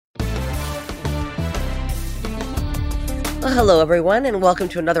Well, hello, everyone, and welcome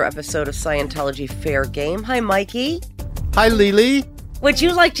to another episode of Scientology Fair Game. Hi, Mikey. Hi, Lily. Would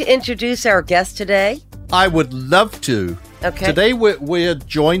you like to introduce our guest today? I would love to. Okay. Today we're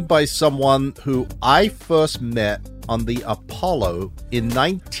joined by someone who I first met on the Apollo in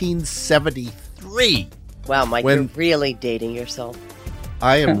 1973. Wow, Mike, you're really dating yourself.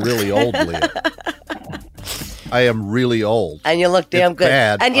 I am really old, Leah. I am really old. And you look damn good.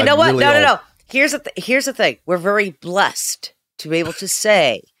 Bad. And you know I'm what? really No. old. Here's the thing. We're very blessed to be able to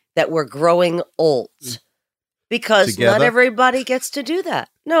say that we're growing old. Because Together? not everybody gets to do that.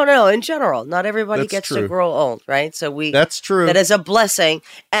 No, in general. Not everybody That's gets true. to grow old, right? So That's true. That is a blessing.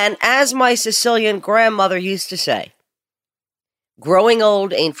 And as my Sicilian grandmother used to say, growing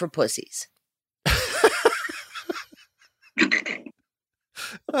old ain't for pussies.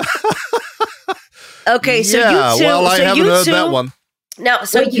 Okay, so yeah, you two. well, I so haven't you heard two, that one. Now,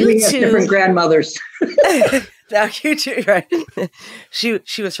 so We you have two. different grandmothers. Now you two, right? She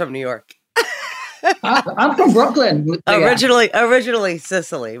was from New York. I'm from Brooklyn. Originally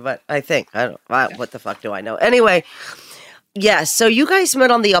Sicily, but I don't. What the fuck do I know? Anyway, yeah. So you guys met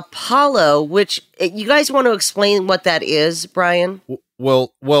on the Apollo, which you guys want to explain what that is, Brian?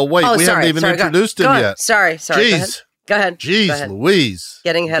 Well, wait. We haven't even introduced him yet. Sorry. Jeez. Go ahead. Jeez, Louise.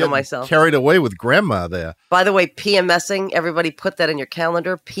 Getting ahead of myself. Carried away with grandma there. By the way, PMSing. Everybody, put that in your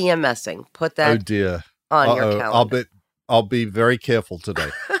calendar. PMSing. Put that. Oh dear. On your calendar. I'll be very careful today.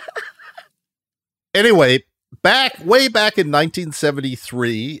 Anyway, way back in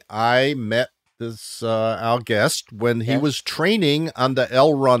 1973, I met this our guest when he was training under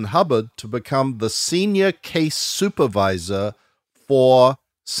L. Ron Hubbard to become the senior case supervisor for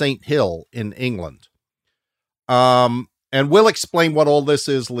St. Hill in England. And we'll explain what all this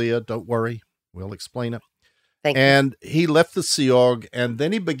is, Leah. Don't worry. We'll explain it. Thank you. And he left the Sea Org, and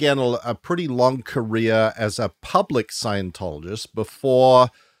then he began a pretty long career as a public Scientologist before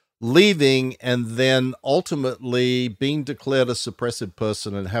leaving and then ultimately being declared a suppressive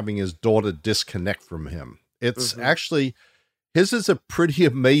person and having his daughter disconnect from him. It's actually, his is a pretty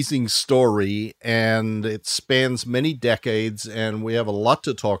amazing story, and it spans many decades, and we have a lot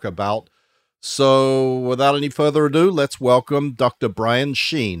to talk about. So without any further ado, let's welcome Dr. Brian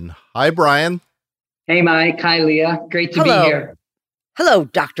Sheen. Hi, Brian. Hey, Mike. Hi, Leah. Great to be here. Hello,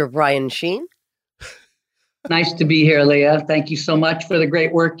 Dr. Brian Sheen. Nice to be here, Leah. Thank you so much for the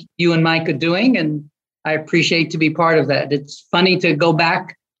great work you and Mike are doing, and I appreciate to be part of that. It's funny to go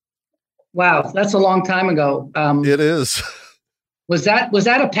back. Wow, that's a long time ago. It is. Was that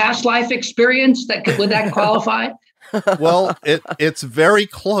a past life experience? Would that qualify? Well, it's very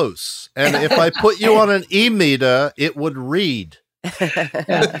close, and if I put you on an e-meter, it would read.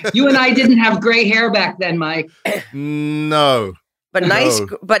 Yeah. You and I didn't have gray hair back then, Mike. No. But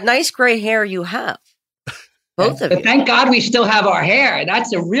nice gray hair you have. Both of you. But thank God we still have our hair.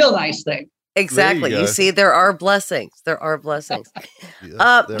 That's a real nice thing. Exactly. You see, there are blessings. So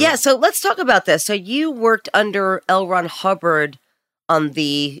let's talk about this. So you worked under L. Ron Hubbard on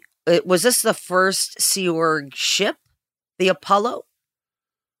was this the first Sea Org ship, the Apollo?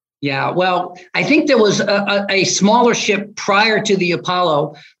 Yeah, well, I think there was a smaller ship prior to the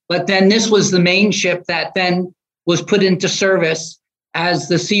Apollo, but then this was the main ship that then was put into service as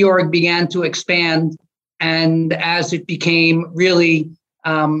the Sea Org began to expand and as it became really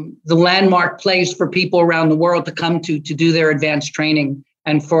the landmark place for people around the world to come to do their advanced training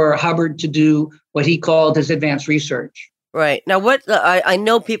and for Hubbard to do what he called his advanced research. Right. Now, I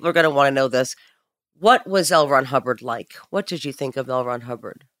know people are going to want to know this. What was L. Ron Hubbard like? What did you think of L. Ron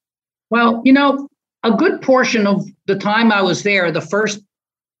Hubbard? Well, a good portion of the time I was there, the first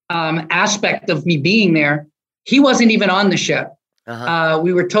aspect of me being there, he wasn't even on the ship.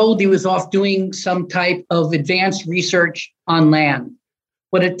 We were told he was off doing some type of advanced research on land.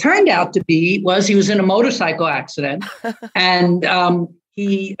 What it turned out to be was he was in a motorcycle accident and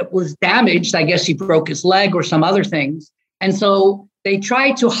he was damaged. I guess he broke his leg or some other things. And so they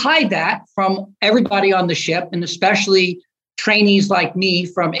tried to hide that from everybody on the ship, and especially trainees like me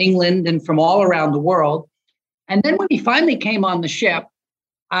from England and from all around the world. And then when he finally came on the ship,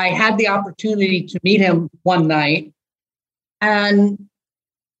 I had the opportunity to meet him one night. And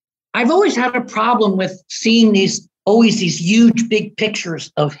I've always had a problem with seeing these huge, big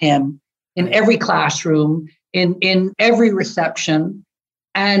pictures of him in every classroom, in every reception,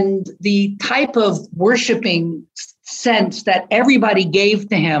 and the type of worshiping sense that everybody gave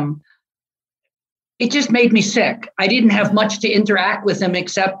to him. It just made me sick. I didn't have much to interact with him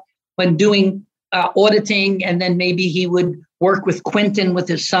except when doing auditing, and then maybe he would work with Quentin, with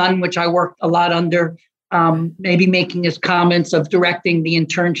his son, which I worked a lot under, maybe making his comments of directing the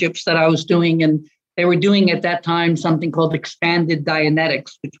internships that I was doing and they were doing at that time something called expanded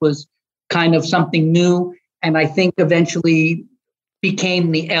Dianetics, which was kind of something new, and I think eventually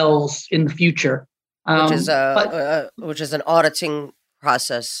became the L's in the future. Which is an auditing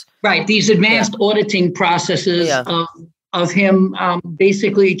process. Right. These advanced auditing processes of him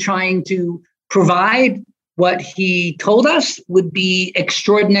basically trying to provide what he told us would be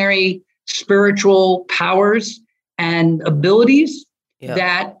extraordinary spiritual powers and abilities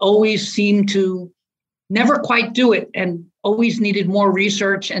that always seemed to never quite do it and always needed more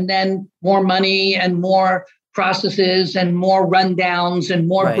research and then more money and more processes and more rundowns and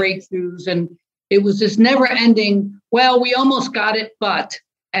more breakthroughs. And it was this never ending, well, we almost got it, but,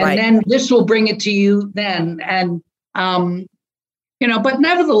 and then this will bring it to you then. And, but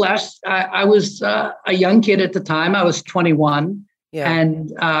nevertheless, I was a young kid at the time. I was 21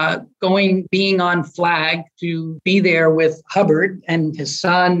 and being on flag to be there with Hubbard and his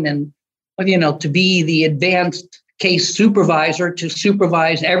son and, to be the advanced case supervisor to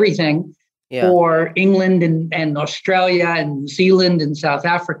supervise everything for England and Australia and New Zealand and South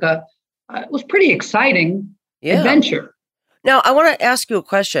Africa. It was pretty exciting adventure. Now, I want to ask you a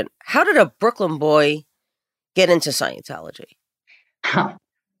question. How did a Brooklyn boy get into Scientology?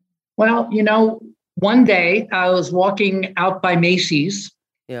 Well, one day I was walking out by Macy's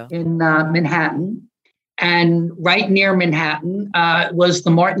in Manhattan, and right near Manhattan was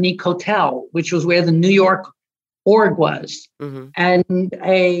the Martinique Hotel, which was where the New York org was. Mm-hmm. And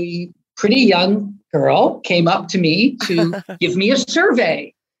a pretty young girl came up to me to give me a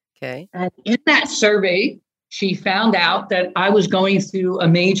survey. Okay. And in that survey, she found out that I was going through a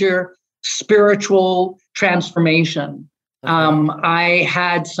major spiritual transformation. Okay. I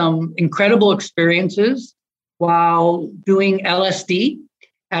had some incredible experiences while doing LSD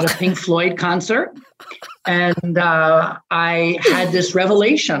at a Pink Floyd concert. And I had this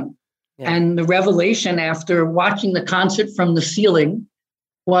revelation. Yeah. And the revelation after watching the concert from the ceiling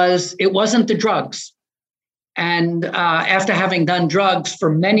was it wasn't the drugs. And after having done drugs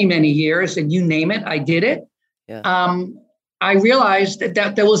for many, many years, and you name it, I did it. Yeah. I realized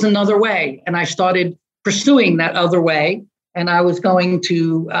that there was another way, and I started pursuing that other way. And I was going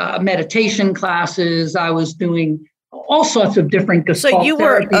to meditation classes. I was doing all sorts of different Gestalt So you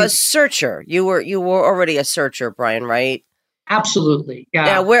were therapies. A searcher. You were already a searcher, Brian, right? Absolutely. Yeah.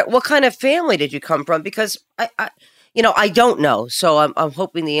 Now, what kind of family did you come from? Because I don't know. So I'm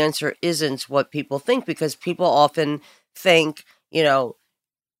hoping the answer isn't what people think, because people often think,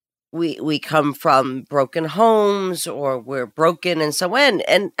 we come from broken homes or we're broken and so on.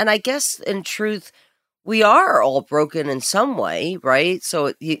 And I guess in truth, we are all broken in some way, right?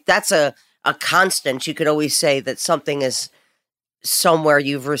 So that's a constant. You could always say that something is somewhere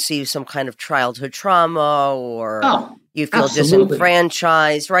you've received some kind of childhood trauma or you feel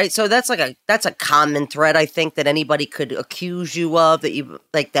disenfranchised, right? So that's a common thread, I think, that anybody could accuse you of, that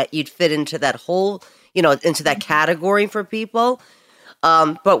you'd fit into that whole, into that category for people.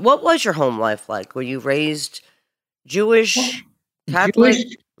 But what was your home life like? Were you raised Jewish, Catholic?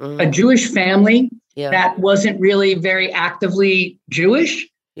 A Jewish family that wasn't really very actively Jewish.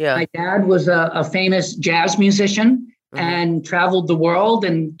 Yeah. My dad was a famous jazz musician and traveled the world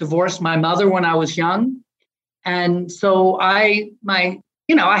and divorced my mother when I was young. And so I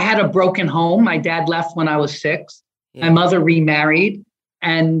had a broken home. My dad left when I was 6. Yeah. My mother remarried,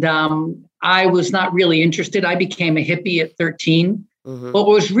 and I was not really interested. I became a hippie at 13. Mm-hmm. What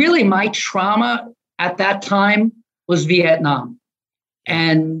was really my trauma at that time was Vietnam.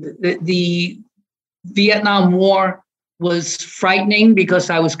 And the Vietnam War was frightening because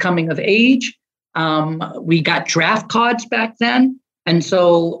I was coming of age. We got draft cards back then. And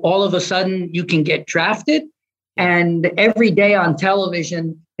so all of a sudden you can get drafted. And every day on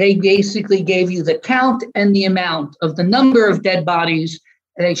television, they basically gave you the count and the amount of the number of dead bodies.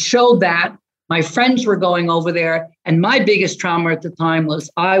 And they showed that. My friends were going over there. And my biggest trauma at the time was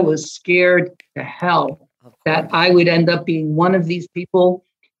I was scared to hell that I would end up being one of these people.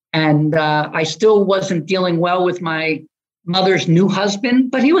 And I still wasn't dealing well with my mother's new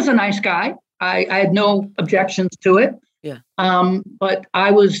husband, but he was a nice guy. I had no objections to it. Yeah. But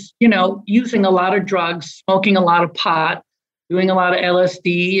I was, using a lot of drugs, smoking a lot of pot, doing a lot of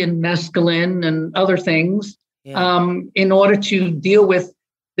LSD and mescaline and other things in order to deal with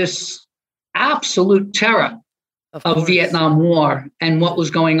this absolute terror of Vietnam War and what was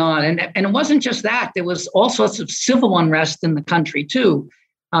going on. And it wasn't just that. There was all sorts of civil unrest in the country, too.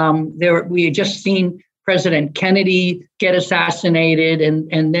 We had just seen President Kennedy get assassinated,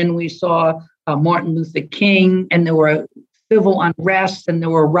 and then we saw Martin Luther King, and there were civil unrest and there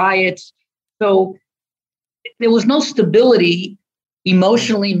were riots. So there was no stability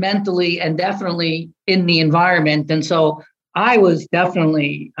emotionally, mentally, and definitely in the environment. And so I was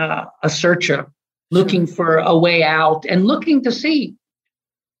definitely a searcher, looking for a way out and looking to see,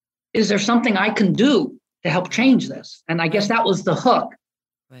 is there something I can do to help change this? And I guess that was the hook,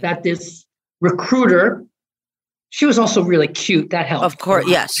 that this recruiter, she was also really cute. That helped. Of course.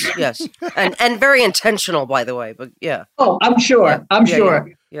 Yes. And very intentional, by the way, but yeah. Oh, I'm sure. Yeah. I'm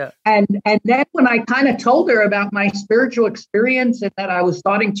sure. Yeah. And then when I kind of told her about my spiritual experience and that I was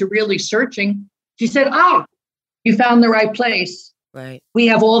starting to really searching, she said, you found the right place. Right. We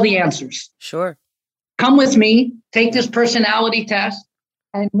have all the answers. Sure. Come with me, take this personality test,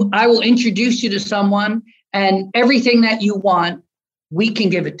 and I will introduce you to someone, and everything that you want, we can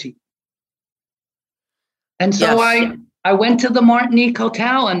give it to you. And so I went to the Martinique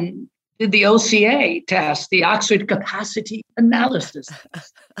Hotel and did the OCA test, the Oxford Capacity Analysis.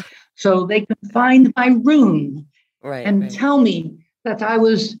 So they could find my room and tell me that I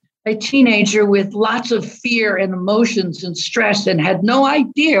was a teenager with lots of fear and emotions and stress and had no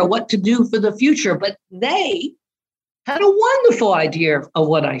idea what to do for the future. But they had a wonderful idea of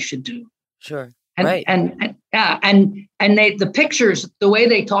what I should do. Sure. And the pictures, the way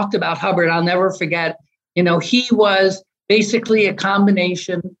they talked about Hubbard, I'll never forget. He was basically a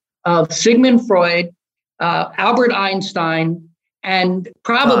combination of Sigmund Freud, Albert Einstein, and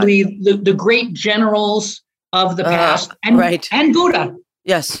probably the great generals of the past, and Buddha.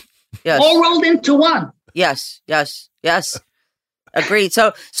 Yes. All rolled into one. Yes. Agreed.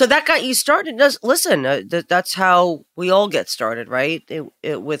 So that got you started. Listen, that's how we all get started, right?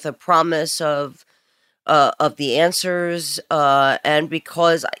 With a promise of the answers, and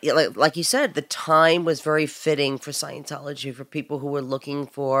because, like you said, the time was very fitting for Scientology, for people who were looking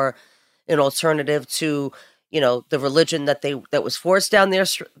for an alternative to, the religion that was forced down their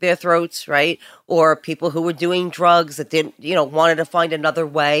throats, right? Or people who were doing drugs that didn't, wanted to find another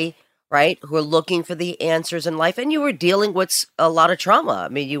way, right? Who are looking for the answers in life. And you were dealing with a lot of trauma. I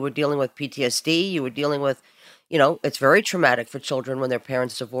mean, you were dealing with PTSD. You were dealing with, it's very traumatic for children when their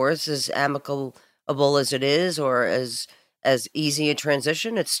parents divorce, as amicable as it is, or as easy a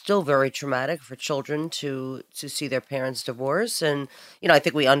transition. It's still very traumatic for children to see their parents divorce. And, I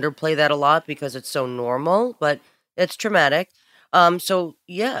think we underplay that a lot because it's so normal, but it's traumatic. So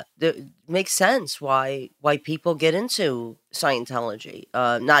yeah, it makes sense why people get into Scientology.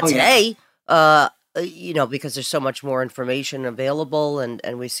 Not today, because there's so much more information available,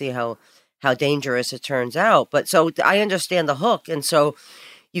 and we see how dangerous it turns out. But so I understand the hook, and so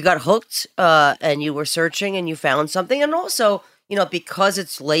you got hooked, and you were searching, and you found something, and also, because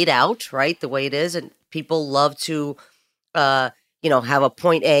it's laid out right the way it is, and people love to, have a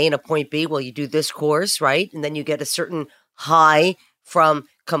point A and a point B. Well, you do this course, right, and then you get a certain high from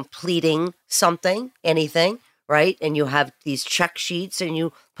completing something, anything, right? And you have these check sheets and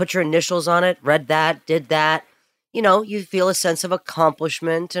you put your initials on it, read that, did that, you feel a sense of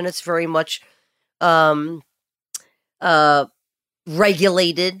accomplishment, and it's very much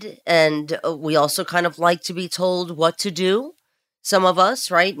regulated. And we also kind of like to be told what to do. Some of us,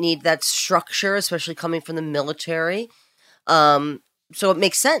 right, need that structure, especially coming from the military. So it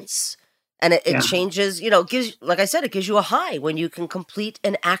makes sense. And it changes, gives, like I said, it gives you a high when you can complete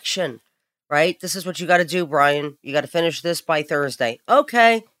an action, right? This is what you got to do, Brian. You got to finish this by Thursday.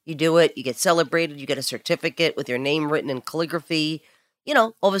 Okay, you do it. You get celebrated. You get a certificate with your name written in calligraphy.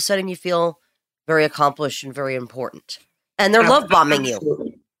 All of a sudden you feel very accomplished and very important. And they're love bombing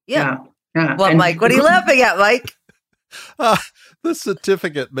you. Yeah. Well, Mike, what are you laughing at, Mike? The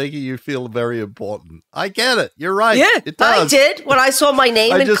certificate making you feel very important. I get it. You're right. Yeah, it does. I did. When I saw my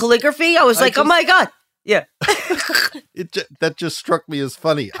name in calligraphy, I was like, oh my God. Yeah. That just struck me as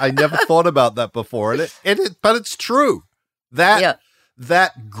funny. I never thought about that before. But it's true. That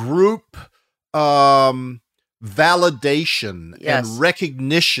group validation and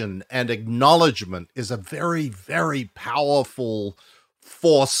recognition and acknowledgement is a very, very powerful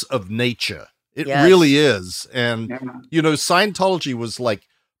force of nature. It really is. And, Scientology was like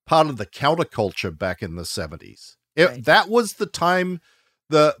part of the counterculture back in the 70s. That was the time,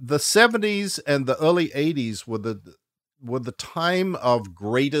 the 70s and the early 80s were the time of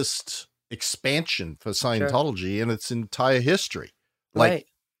greatest expansion for Scientology in its entire history. Like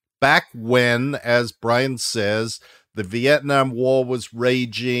back when, as Brian says, the Vietnam War was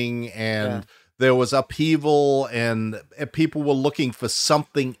raging and there was upheaval, and people were looking for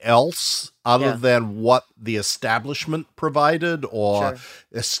something else other than what the establishment provided, or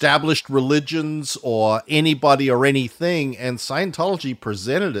established religions, or anybody or anything. And Scientology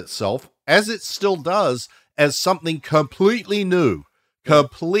presented itself, as it still does, as something completely new,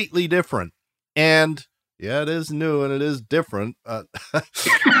 completely different. And, Yeah, it is new and it is different.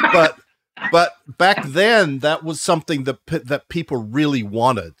 But back then, that was something that people really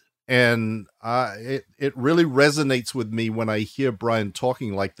wanted. And it really resonates with me when I hear Brian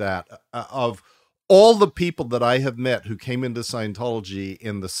talking like that. Of all the people that I have met who came into Scientology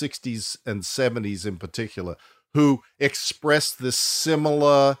in the 60s and 70s in particular, who expressed this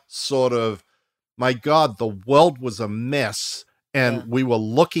similar sort of, my God, the world was a mess and we were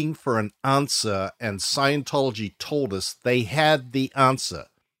looking for an answer, and Scientology told us they had the answer.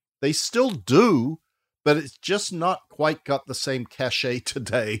 They still do, but it's just not quite got the same cachet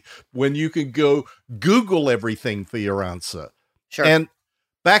today when you can go Google everything for your answer. Sure. And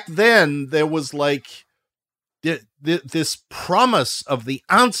back then, there was like this promise of the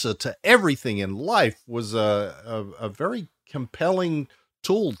answer to everything in life was a very compelling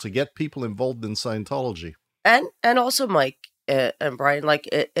tool to get people involved in Scientology. And also, Mike and Brian, like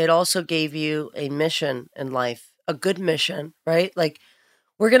it also gave you a mission in life, a good mission, right? Like,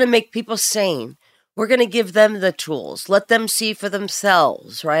 we're going to make people sane. We're going to give them the tools. Let them see for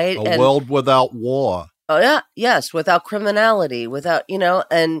themselves, right? A world without war. Oh, yeah. Yes. Without criminality, without,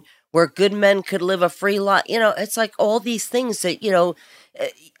 and where good men could live a free life. It's like all these things that,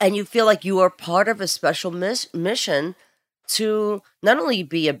 and you feel like you are part of a special mission to not only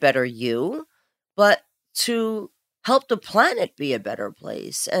be a better you, but to help the planet be a better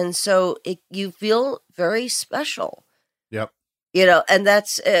place. And so you feel very special. Yep. And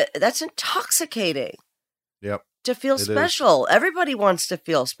that's intoxicating. Yep. To feel special. Everybody wants to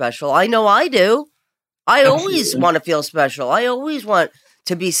feel special. I know I do. I always want to feel special. I always want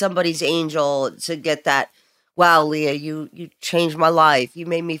to be somebody's angel, to get that, wow, Leah, you changed my life. You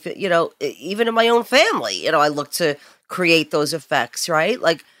made me feel, even in my own family, I look to create those effects, right?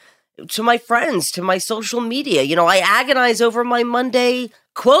 Like, to my friends, to my social media, I agonize over my Monday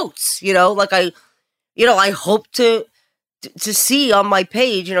quotes, like I hope to see on my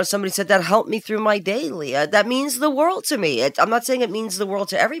page, somebody said that helped me through my day, Leah. That means the world to me. I'm not saying it means the world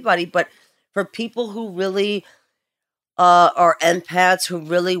to everybody, but for people who really are empaths, who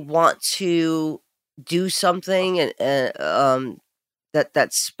really want to do something and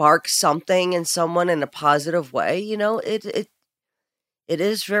that sparks something in someone in a positive way,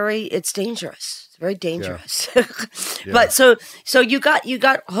 it's dangerous. It's very dangerous. Yeah. Yeah. But so you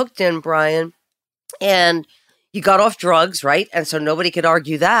got hooked in, Brian, and you got off drugs, right? And so nobody could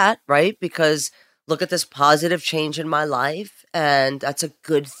argue that, right? Because look at this positive change in my life, and that's a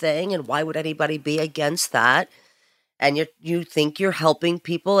good thing. And why would anybody be against that? And you think you're helping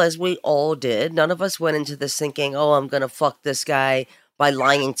people, as we all did. None of us went into this thinking, oh, I'm going to fuck this guy by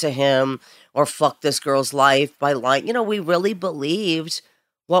lying to him, or fuck this girl's life by lying. We really believed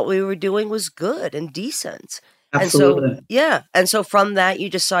what we were doing was good and decent. Absolutely. And so, yeah. And so from that, you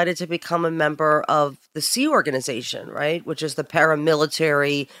decided to become a member of the Sea Organization, right? Which is the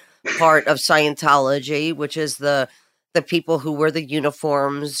paramilitary part of Scientology, which is the people who wear the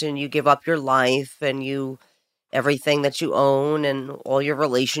uniforms, and you give up your life and everything that you own and all your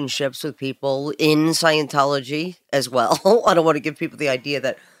relationships with people in Scientology as well. I don't want to give people the idea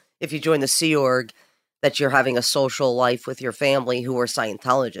that if you join the Sea Org, that you're having a social life with your family who are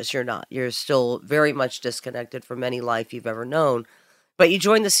Scientologists. You're not. You're still very much disconnected from any life you've ever known. But you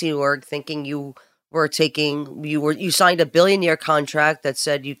joined the Sea Org thinking you signed a billion-year contract that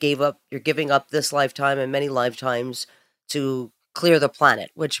said you're giving up this lifetime and many lifetimes to clear the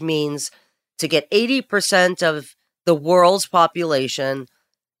planet, which means to get 80% of the world's population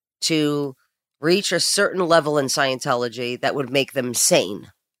to reach a certain level in Scientology that would make them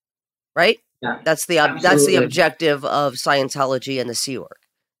sane, right? Yeah, that's the objective of Scientology and the Sea Org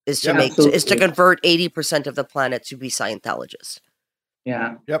is to convert 80% of the planet to be Scientologists.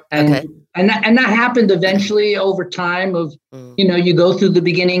 Yeah. Yep. And that happened eventually over time of, you go through the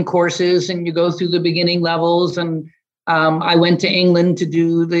beginning courses and you go through the beginning levels. And I went to England to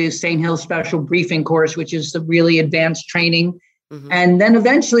do the St. Hill Special Briefing course, which is the really advanced training. Mm-hmm. And then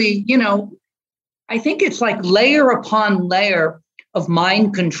eventually, I think it's like layer upon layer of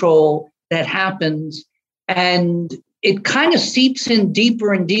mind control that happens, and it kind of seeps in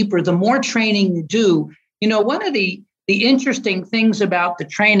deeper and deeper the more training you do. One of the interesting things about the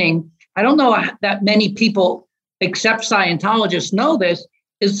training, I don't know that many people except Scientologists know this,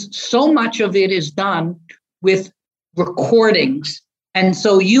 is so much of it is done with recordings. And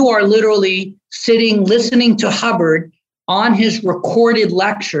so you are literally sitting, listening to Hubbard on his recorded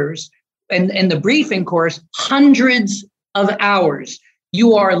lectures and the briefing course, hundreds of hours.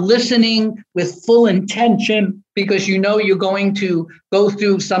 You are listening with full intention because you're going to go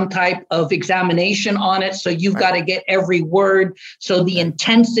through some type of examination on it. So you've got to get every word. So the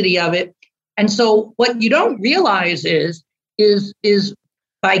intensity of it. And so what you don't realize is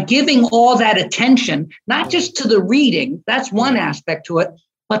by giving all that attention, not just to the reading, that's one aspect to it,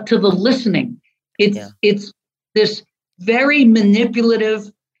 but to the listening. It's this very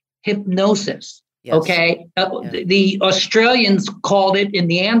manipulative hypnosis. Yes. Okay. The Australians called it, in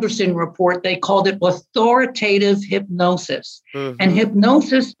the Anderson report, they called it authoritative hypnosis. And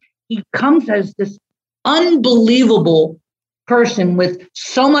hypnosis, he comes as this unbelievable person with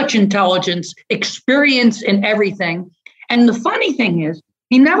so much intelligence, experience in everything. And the funny thing is,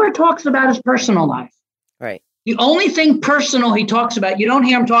 he never talks about his personal life. Right. The only thing personal he talks about, you don't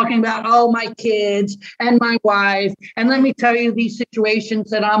hear him talking about, oh, my kids and my wife. And let me tell you these situations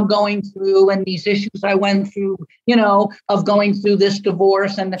that I'm going through and these issues I went through, of going through this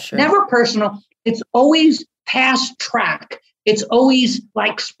divorce, and never personal. It's always past track. It's always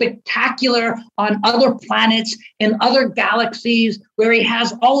like spectacular on other planets, in other galaxies, where he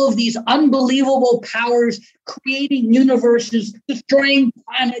has all of these unbelievable powers, creating universes, destroying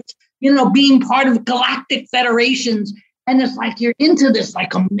planets, being part of galactic federations. And it's like you're into this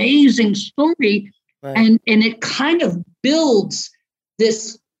like amazing story. Right. And it kind of builds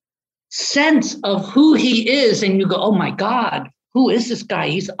this sense of who he is. And you go, oh my God, who is this guy?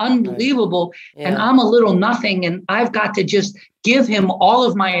 He's unbelievable. Right. Yeah. And I'm a little nothing. And I've got to just give him all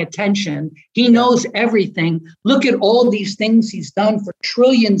of my attention. He knows everything. Look at all these things he's done for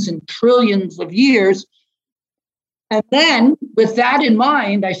trillions and trillions of years. And then with that in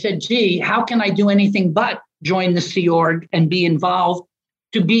mind, I said, gee, how can I do anything but join the Sea Org and be involved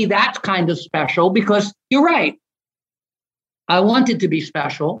to be that kind of special? Because you're right. I wanted to be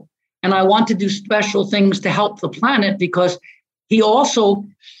special, and I want to do special things to help the planet, because he also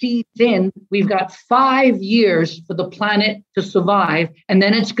feeds in, we've got 5 years for the planet to survive, and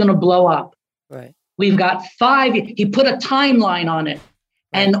then it's going to blow up. Right. We've got 5, he put a timeline on it.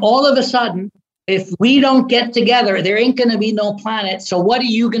 And all of a sudden, if we don't get together, there ain't going to be no planet. So what are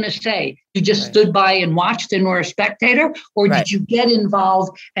you going to say? You just stood by and watched and were a spectator? Or did you get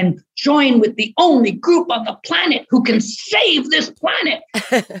involved and join with the only group on the planet who can save this planet?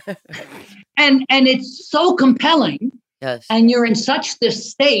 And it's so compelling. Yes. And you're in such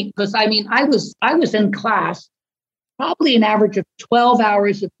this state, because I was in class, probably an average of 12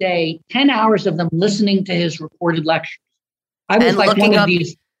 hours a day, 10 hours of them listening to his recorded lectures. I was like one of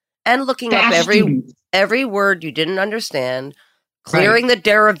these. And looking up every word you didn't understand, clearing the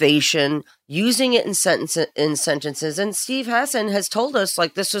derivation, using it in sentences. And Steve Hassan has told us,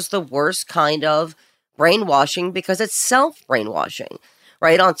 like, this is the worst kind of brainwashing, because it's self-brainwashing,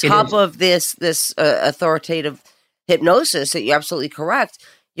 right? On top of this authoritative hypnosis that you're absolutely correct,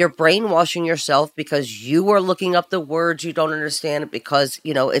 you're brainwashing yourself because you are looking up the words you don't understand, because,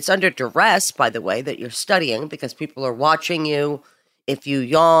 it's under duress, by the way, that you're studying, because people are watching you. If you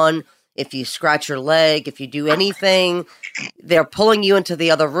yawn, if you scratch your leg, if you do anything, they're pulling you into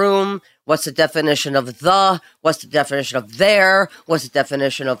the other room. What's the definition of the? What's the definition of there? What's the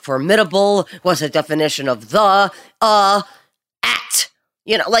definition of formidable? What's the definition of the? At.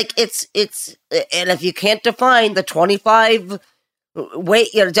 It's, and if you can't define the 25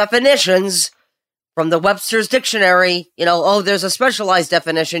 definitions from the Webster's Dictionary, there's a specialized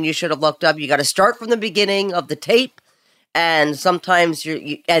definition you should have looked up. You got to start from the beginning of the tape. And sometimes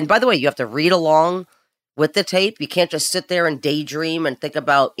and by the way, you have to read along with the tape. You can't just sit there and daydream and think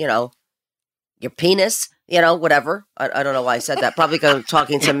about, your penis, whatever. I don't know why I said that. Probably because I'm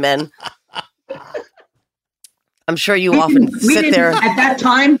talking to men. I'm sure you often sit there. At that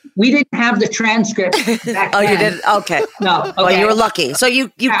time, we didn't have the transcript. Oh, you didn't? Okay. No. Okay. Well, you were lucky. So you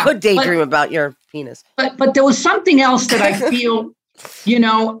could daydream about your penis. But there was something else that I feel,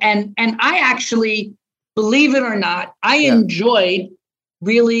 and I actually, believe it or not, I enjoyed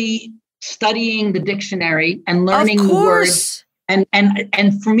really studying the dictionary and learning the words. And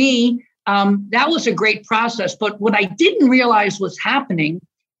for me, that was a great process. But what I didn't realize was happening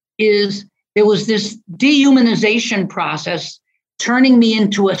is there was this dehumanization process turning me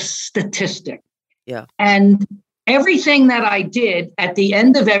into a statistic. Yeah. And everything that I did at the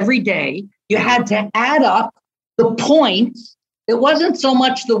end of every day, you had to add up the points. It wasn't so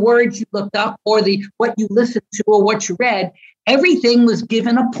much the words you looked up or what you listened to or what you read. Everything was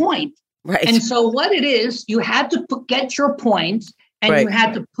given a point. Right. And so what it is, you had to get your points, and you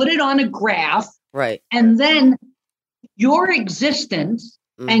had to put it on a graph. Right. And then your existence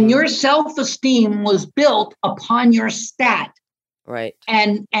and your self-esteem was built upon your stat. Right.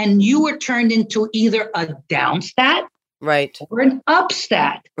 And you were turned into either a down stat Right. or an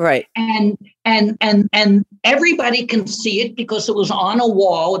upstat. Right. And everybody can see it because it was on a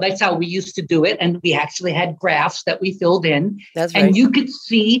wall. That's how we used to do it. And we actually had graphs that we filled in. That's right. And you could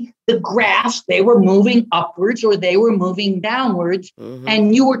see the graphs. They were moving upwards or they were moving downwards. Mm-hmm.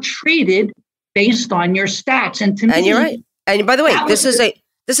 And you were treated based on your stats. And to me, you're right. And by the way, this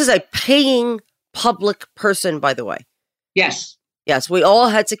is a paying public person, by the way. Yes. Yes, we all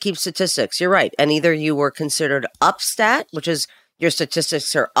had to keep statistics. You're right. And either you were considered upstat, which is your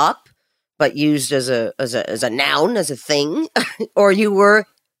statistics are up, but used as a noun, as a thing, or you were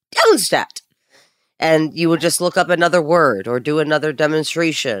downstat. And you would just look up another word or do another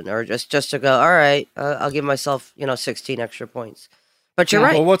demonstration or just to go, all right, I'll give myself, 16 extra points. But you're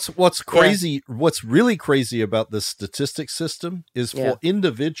right. Well, what's crazy, what's really crazy about this statistics system is for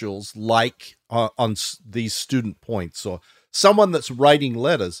individuals like on these student points or someone that's writing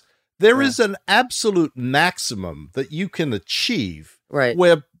letters, there is an absolute maximum that you can achieve, right?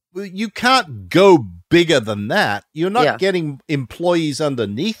 Where you can't go bigger than that. You're not getting employees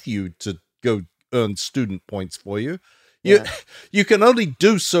underneath you to go earn student points for you. You can only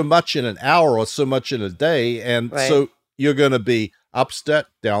do so much in an hour or so much in a day, and so you're going to be upstat,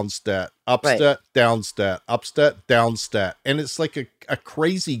 downstat, upstat, downstat, upstat, downstat, and it's like a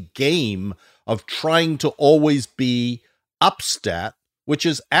crazy game of trying to always be upstat, which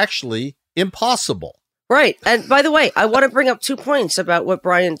is actually impossible. Right. And by the way, I want to bring up 2 points about what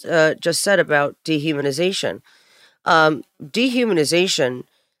Brian just said about dehumanization. Dehumanization,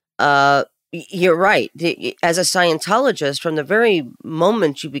 you're right. As a Scientologist, from the very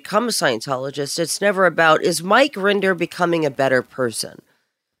moment you become a Scientologist, it's never about, is Mike Rinder becoming a better person?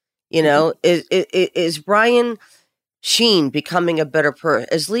 Is Brian Sheen becoming a better person?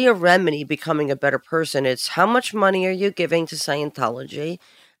 Is Leah Remini becoming a better person? It's how much money are you giving to Scientology,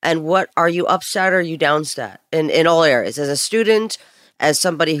 and what are you upstat or are you downstat in all areas? As a student, as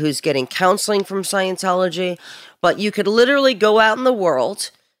somebody who's getting counseling from Scientology, but you could literally go out in the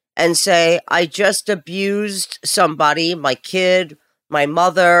world and say, I just abused somebody, my kid, my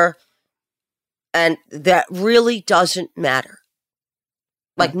mother, and that really doesn't matter.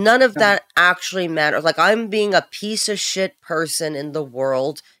 Like, none of that actually matters. Like, I'm being a piece of shit person in the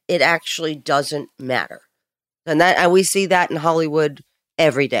world. It actually doesn't matter. And we see that in Hollywood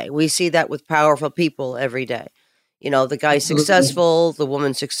every day. We see that with powerful people every day. The guy's successful, the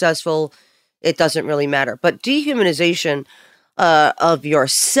woman's successful. It doesn't really matter. But dehumanization of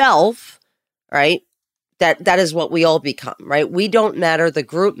yourself, right? That is what we all become, right? We don't matter. The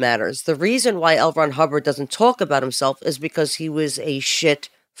group matters. The reason why L. Ron Hubbard doesn't talk about himself is because he was a shit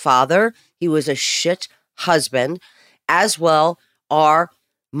father. He was a shit husband, as well are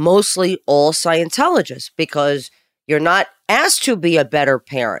mostly all Scientologists, because you're not asked to be a better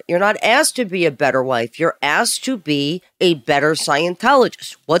parent. You're not asked to be a better wife. You're asked to be a better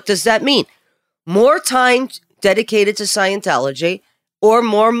Scientologist. What does that mean? More time dedicated to Scientology or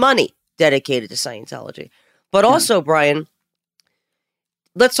more money dedicated to Scientology. But also, Brian,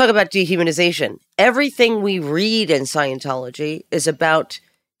 let's talk about dehumanization. Everything we read in Scientology is about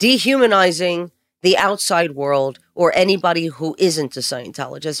dehumanizing the outside world or anybody who isn't a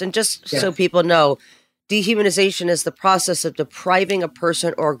Scientologist. And just so people know, dehumanization is the process of depriving a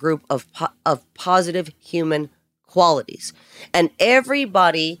person or a group of positive human qualities. And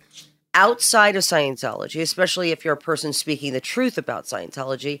everybody outside of Scientology, especially if you're a person speaking the truth about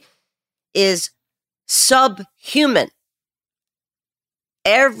Scientology, is subhuman.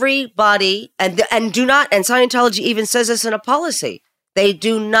 Everybody, and Scientology even says this in a policy, they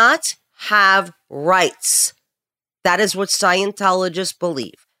do not have rights. That is what Scientologists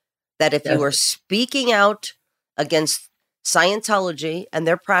believe. That if you are speaking out against Scientology and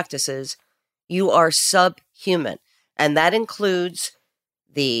their practices, you are subhuman. And that includes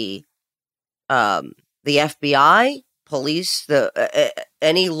the FBI, police,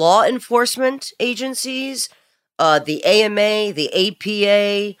 any law enforcement agencies, the AMA,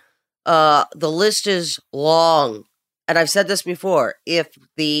 the APA. The list is long. And I've said this before. If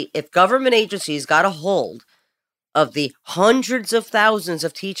government agencies got a hold of the hundreds of thousands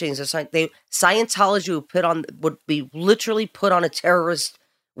of teachings of Scientology would be literally put on a terrorist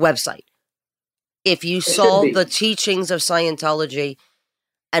website. If you saw the teachings of Scientology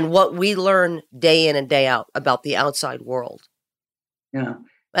and what we learn day in and day out about the outside world. Yeah.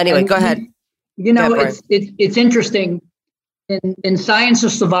 Anyway, go ahead. It's interesting. In Science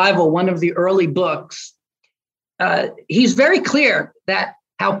of Survival, one of the early books, he's very clear that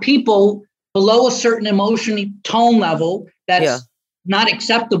how people below a certain emotional tone level that's not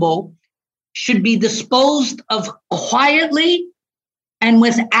acceptable should be disposed of quietly and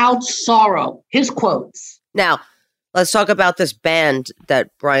without sorrow. His quotes. Now, Let's talk about this band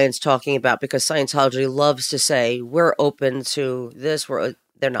that Brian's talking about, because Scientology loves to say we're open to this.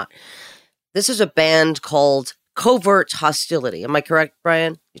 They're not. This is a band called Covert Hostility. Am I correct,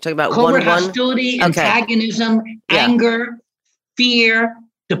 Brian? You're talking about covert hostility, antagonism, anger, fear,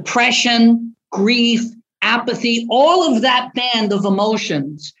 depression, grief, apathy. All of that band of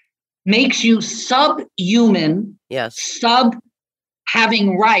emotions makes you subhuman, sub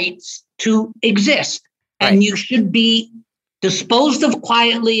having rights to exist. Right. And you should be disposed of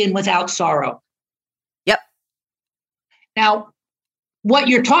quietly and without sorrow. Yep. Now, what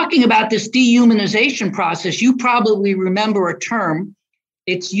you're talking about, this dehumanization process, you probably remember a term.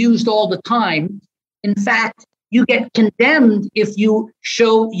 It's used all the time. In fact, you get condemned if you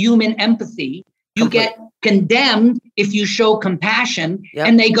show human empathy. You get condemned if you show compassion. Yep.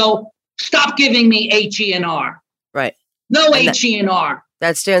 And they go, stop giving me HENR. Right. No HENR.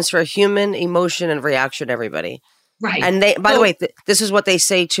 That stands for human emotion and reaction, everybody. Right. And they, by the way, this is what they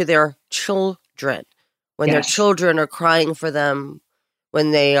say to their children when their children are crying for them, when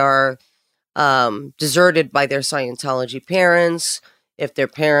they are deserted by their Scientology parents, if their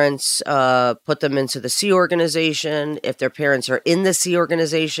parents put them into the Sea Organization, if their parents are in the Sea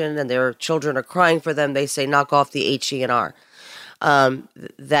Organization and their children are crying for them, they say, knock off the HENR.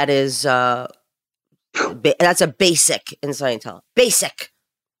 That is... that's a basic in Scientology.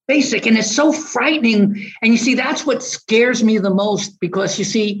 Basic. And it's so frightening. And you see, that's what scares me the most, because you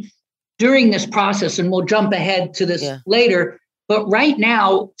see, during this process, and we'll jump ahead to this later, but right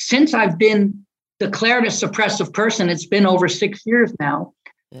now, since I've been declared a suppressive person, it's been over 6 years now.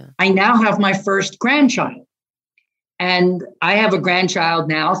 Yeah. I now have my first grandchild. And I have a grandchild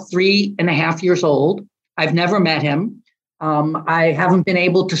now, 3.5 years old. I've never met him. I haven't been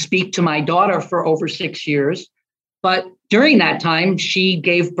able to speak to my daughter for over 6 years. But during that time, she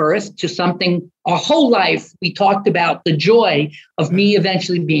gave birth to something. Our whole life, we talked about the joy of me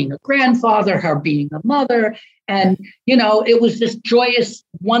eventually being a grandfather, her being a mother. And, you know, it was this joyous,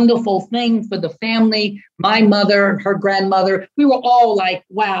 wonderful thing for the family. My mother, her grandmother, we were all like,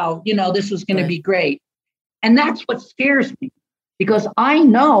 wow, you know, this was going to be great. And that's what scares me, because I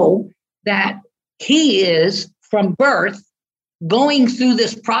know that he is from birth going through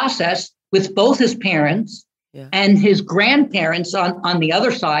this process with both his parents and his grandparents on the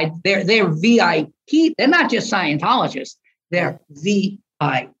other side. They're VIP. They're not just Scientologists. They're VIP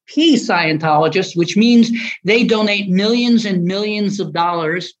Scientologists, which means they donate millions and millions of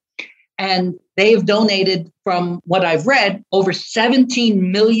dollars. And they've donated, from what I've read, over $17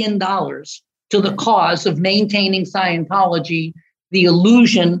 million to the cause of maintaining Scientology, the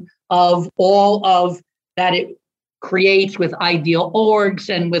illusion of all of that it creates with ideal orgs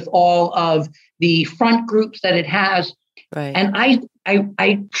and with all of the front groups that it has. Right. And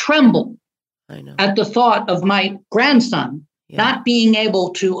I tremble at the thought of my grandson not being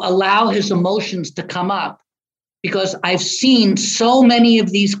able to allow his emotions to come up, because I've seen so many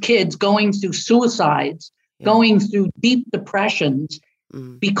of these kids going through suicides, going through deep depressions,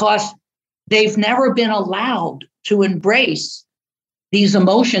 because they've never been allowed to embrace these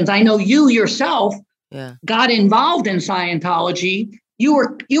emotions. I know you yourself got involved in Scientology. You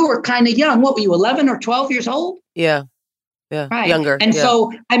were kind of young. What were you, 11 or 12 years old? Yeah. Right. Younger. And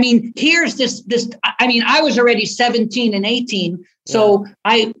so, I mean, here's this, I mean, I was already 17 and 18. So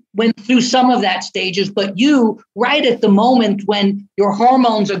I went through some of that stages, but you, right at the moment when your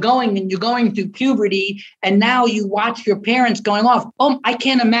hormones are going and you're going through puberty, and now you watch your parents going off. Oh, I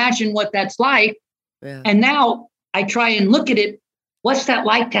can't imagine what that's like. Yeah. And now I try and look at it. What's that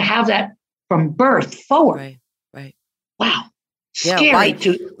like to have that from birth forward? Right. Wow. Scary.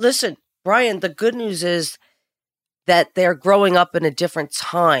 Listen, Brian, the good news is that they're growing up in a different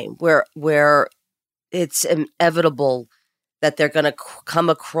time where it's inevitable that they're going to come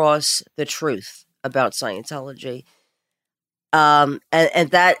across the truth about Scientology. And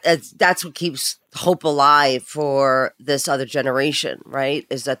that's what keeps hope alive for this other generation, right?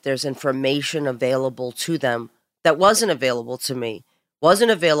 Is that there's information available to them that wasn't available to me,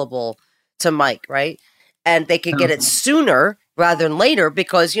 wasn't available to Mike, right? And they could get it sooner rather than later,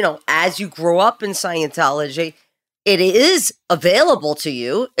 because, you know, as you grow up in Scientology, it is available to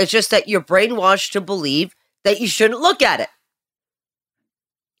you. It's just that you're brainwashed to believe that you shouldn't look at it.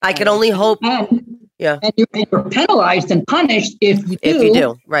 I can only hope. And you're penalized and punished if you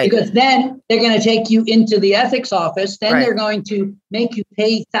do. Right. Because then they're going to take you into the ethics office. Then they're going to make you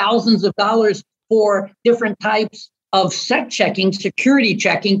pay thousands of dollars for different types of security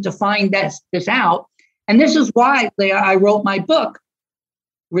checking to find this out. And this is why I wrote my book,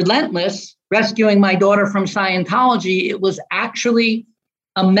 Relentless, Rescuing My Daughter from Scientology. It was actually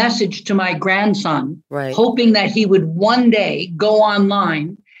a message to my grandson, Right. hoping that he would one day go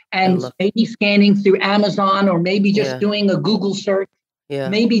online and maybe scanning through Amazon or maybe just doing a Google search,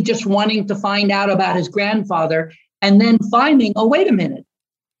 maybe just wanting to find out about his grandfather, and then finding, oh, wait a minute,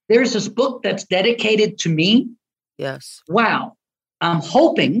 there's this book that's dedicated to me. Yes. Wow. I'm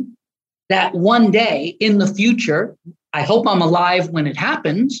hoping that one day in the future, I hope I'm alive when it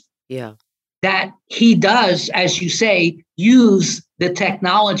happens. Yeah. That he does, as you say, use the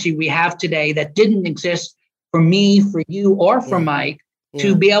technology we have today that didn't exist for me, for you, or for Mike,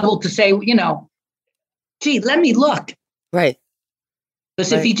 to be able to say, gee, let me look. Right.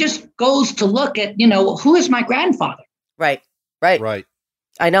 Because if he just goes to look at, who is my grandfather? Right.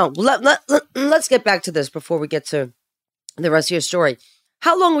 I know. Let's get back to this before we get to the rest of your story.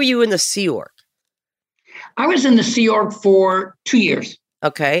 How long were you in the Sea Org? I was in the Sea Org for 2 years.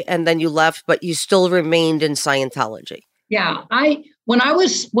 Okay, and then you left, but you still remained in Scientology. Yeah, when I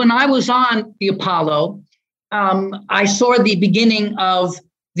was on the Apollo, I saw the beginning of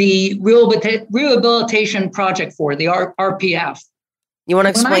the Rehabilitation Project for the RPF. You want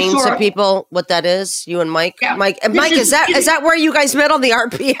to explain to people what that is? You and Mike? Yeah, Mike, is that where you guys met on the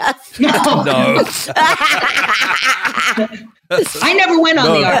RPF? No. I never went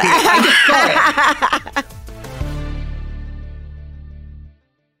on the RPF. I just saw it.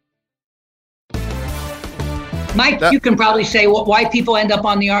 Mike, you can probably say why people end up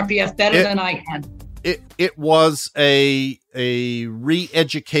on the RPF better than I can. It was a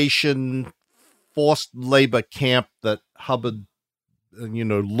re-education forced labor camp that Hubbard,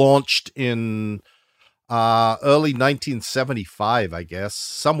 launched in early 1975, I guess,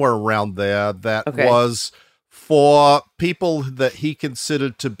 somewhere around there. That was for people that he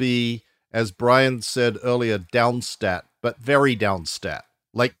considered to be, as Brian said earlier, downstat, but very downstat.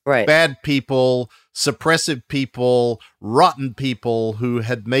 Like bad people, suppressive people, rotten people who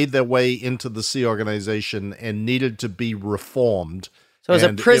had made their way into the Sea organization and needed to be reformed. So it's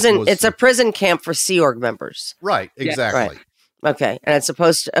a prison. It's a prison camp for Sea Org members. Right. Exactly. Right. Okay. And it's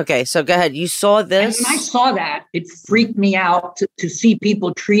supposed to. Okay. So go ahead. You saw this. And when I saw that, it freaked me out to see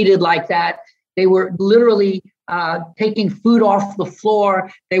people treated like that. They were literally taking food off the floor.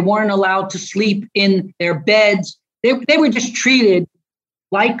 They weren't allowed to sleep in their beds. They were just treated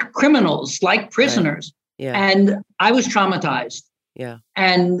like criminals, like prisoners. Right. Yeah. And I was traumatized. Yeah.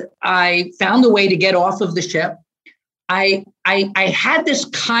 And I found a way to get off of the ship. I had this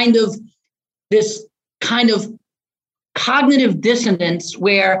kind of cognitive dissonance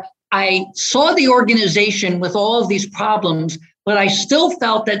where I saw the organization with all of these problems, but I still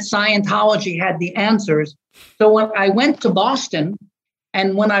felt that Scientology had the answers. So when I went to Boston,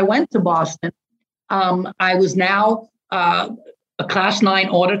 I was now a Class 9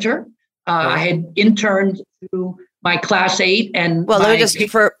 auditor. I had interned through my Class 8, and let me just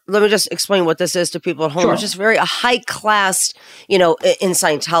explain what this is to people at home. Sure. It's just very a high class, in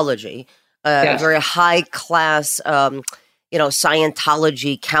Scientology, very high class,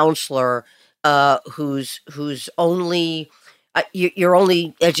 Scientology counselor who's only. You're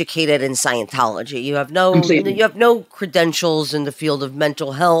only educated in Scientology. You have no credentials in the field of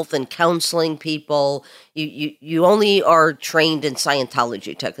mental health and counseling people. You only are trained in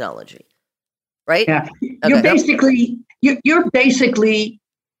Scientology technology, right? Yeah, you're basically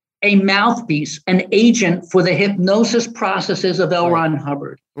a mouthpiece, an agent for the hypnosis processes of L. Ron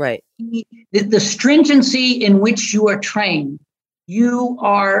Hubbard. Right. The stringency in which you are trained, you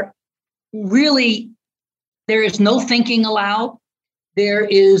are really. There is no thinking allowed. There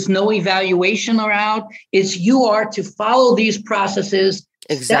is no evaluation allowed. You are to follow these processes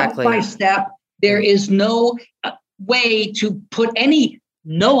step by step. There is no way to put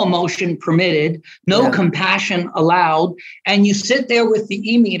no emotion permitted, no compassion allowed. And you sit there with the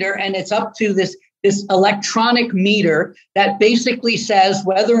e-meter and it's up to this electronic meter that basically says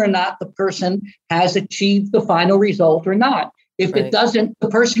whether or not the person has achieved the final result or not. If it doesn't, the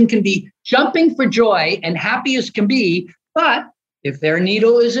person can be jumping for joy and happy as can be. But if their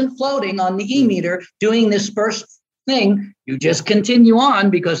needle isn't floating on the e-meter doing this first thing, you just continue on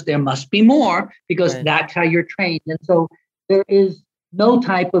because there must be more, because that's how you're trained. And so there is no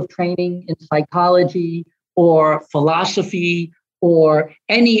type of training in psychology or philosophy or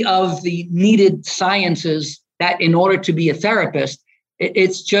any of the needed sciences that in order to be a therapist,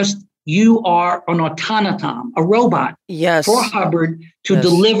 it's just you are an automaton, a robot for Hubbard to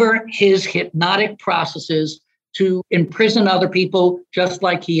deliver his hypnotic processes to imprison other people just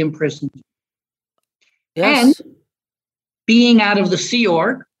like he imprisoned. Yes. And being out of the Sea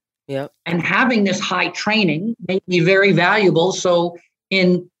Org and having this high training made me very valuable. So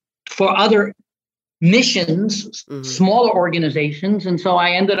for other missions, smaller organizations. And so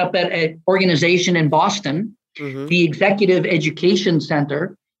I ended up at an organization in Boston, the Executive Education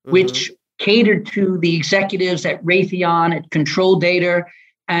Center, which catered to the executives at Raytheon, at Control Data.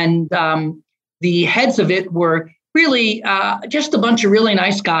 And the heads of it were really just a bunch of really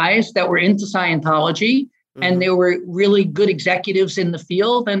nice guys that were into Scientology. And they were really good executives in the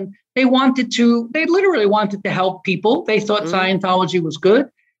field. And they literally wanted to help people. They thought Scientology was good.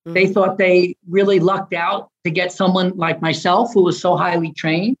 They thought they really lucked out to get someone like myself who was so highly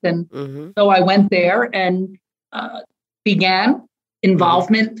trained. And so I went there and began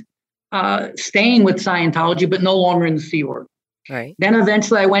involvement, staying with Scientology, but no longer in the Sea Org. Right. Then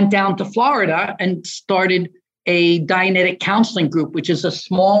eventually I went down to Florida and started a Dianetic Counseling Group, which is a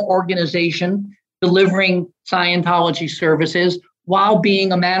small organization delivering Scientology services while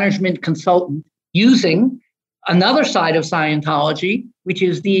being a management consultant using another side of Scientology, which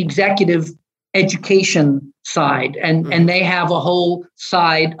is the executive education side. And they have a whole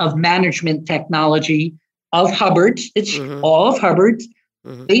side of management technology of Hubbard's. It's all of Hubbard's.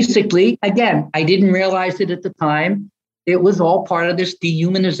 Basically, again, I didn't realize it at the time. It was all part of this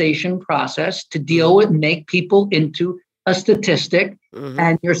dehumanization process to deal with and make people into a statistic.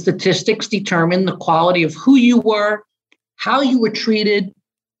 And your statistics determine the quality of who you were, how you were treated,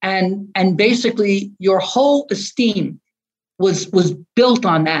 and basically your whole esteem was built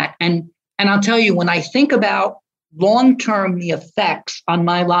on that. And I'll tell you, when I think about long-term the effects on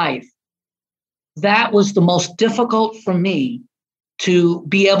my life, that was the most difficult for me to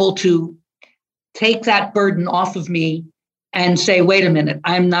be able to take that burden off of me and say, wait a minute,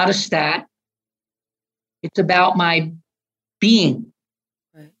 I'm not a stat. It's about my being,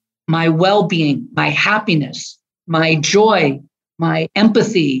 my well-being, my happiness, my joy, my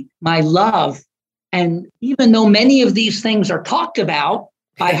empathy, my love. And even though many of these things are talked about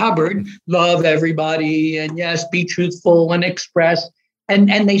by Hubbard, love everybody, and yes, be truthful and express,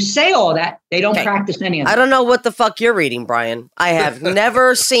 and they say all that, they don't practice any of it. I don't know what the fuck you're reading, Brian. I have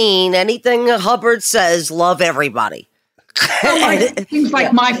never seen anything Hubbard says, love everybody. Things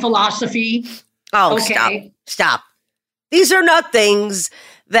like my philosophy. Oh, stop. These are not things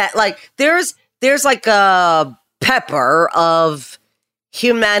that, like, there's like a pepper of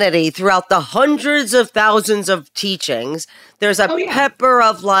humanity throughout the hundreds of thousands of teachings. There's a pepper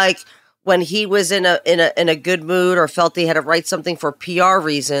of, like, when he was in a good mood or felt he had to write something for PR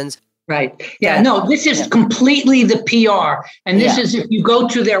reasons. Right. Yeah. No, this is completely the PR. And this is, if you go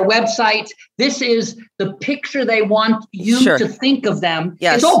to their websites, this is the picture they want you to think of them.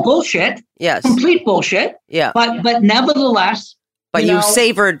 Yes. It's all bullshit. Yes. Complete bullshit. Yeah. But nevertheless. But you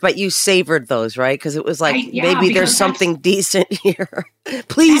savored those, right? Because it was like, maybe there's something decent here.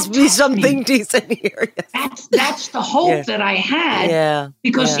 Please be something decent here. Yes. That's the hope that I had. Yeah.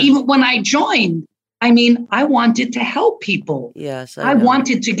 Because even when I joined, I mean, I wanted to help people. Yes. I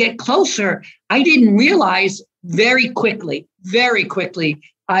wanted to get closer. I didn't realize very quickly,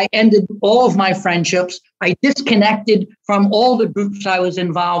 I ended all of my friendships. I disconnected from all the groups I was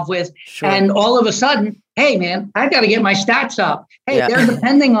involved with. Sure. And all of a sudden, hey, man, I got to get my stats up. Hey, they're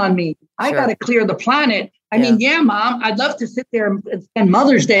depending on me. I got to clear the planet. I mean, Mom, I'd love to sit there and spend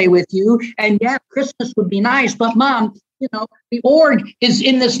Mother's Day with you. And Christmas would be nice. But Mom, the org is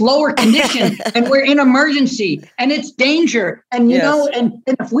in this lower condition and we're in emergency and it's danger. And, and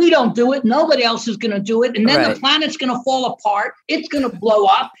if we don't do it, nobody else is going to do it. And then the planet's going to fall apart. It's going to blow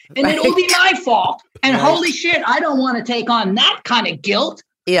up and it'll be my fault. And holy shit, I don't want to take on that kind of guilt.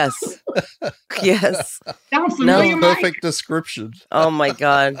 Yes. Yes. Sounds familiar, perfect description. Oh my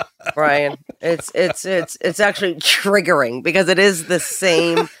God, Brian. It's actually triggering because it is the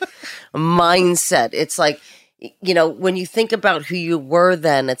same mindset. It's like, when you think about who you were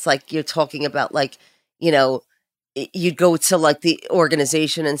then, it's like you're talking about, like, you'd go to, like, the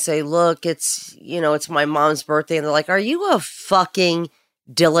organization and say, look, it's my mom's birthday. And they're like, are you a fucking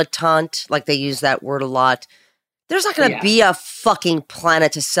dilettante? Like, they use that word a lot. There's not going to be a fucking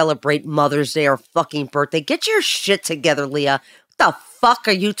planet to celebrate Mother's Day or fucking birthday. Get your shit together, Leah. What the fuck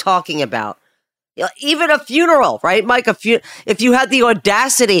are you talking about? Even a funeral, right, Mike? If you had the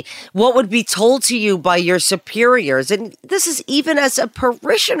audacity, what would be told to you by your superiors? And this is even as a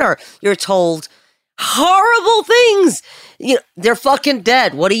parishioner, you're told horrible things. They're fucking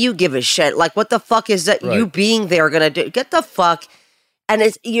dead. What do you give a shit? Like, what the fuck is that you being there going to do? Get the fuck. And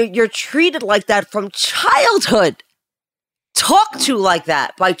you're treated like that from childhood. Talk to like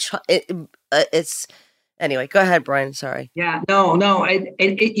that by it's. Anyway, go ahead, Brian. Sorry. Yeah, no.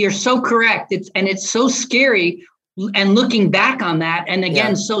 You're so correct. It's so scary. And looking back on that, and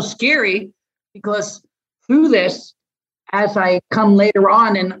again, so scary because through this, as I come later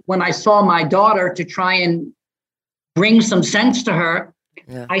on, and when I saw my daughter to try and bring some sense to her,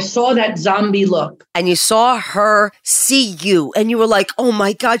 I saw that zombie look. And you saw her see you, and you were like, oh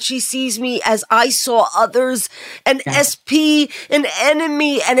my God, she sees me as I saw others, an SP, an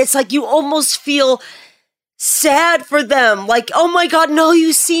enemy. And it's like you almost feel sad for them. Like, oh my God, no,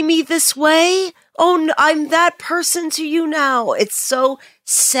 you see me this way? Oh, I'm that person to you now. It's so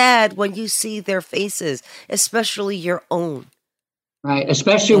sad when you see their faces, especially your own. Right,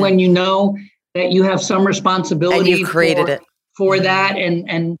 especially when you know that you have some responsibility and you created for that.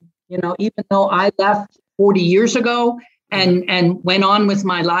 And you know, even though I left 40 years ago and went on with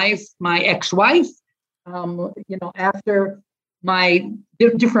my life, my ex-wife, you know, after my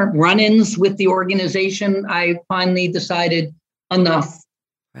different run-ins with the organization, I finally decided enough.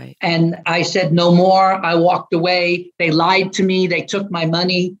 Right. And I said no more. I walked away. They lied to me. They took my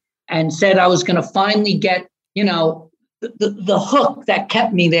money and said I was going to finally get, you know, the hook that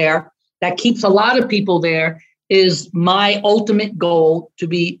kept me there, that keeps a lot of people there, is my ultimate goal, to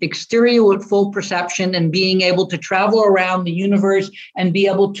be exterior with full perception and being able to travel around the universe and be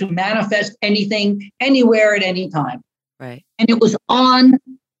able to manifest anything, anywhere, at any time. Right. And it was on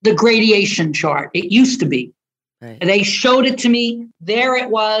the gradation chart. It used to be. Right. They showed it to me. There it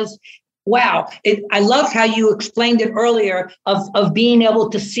was. Wow. I love how you explained it earlier of being able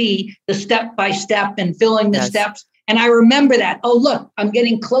to see the step by step and filling the steps. And I remember that. Oh, look, I'm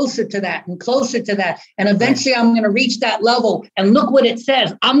getting closer to that and closer to that. And eventually I'm going to reach that level. And look what it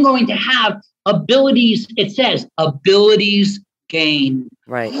says. I'm going to have abilities. It says abilities gained.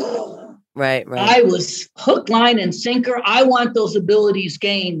 Right. Right. I was hook, line, and sinker. I want those abilities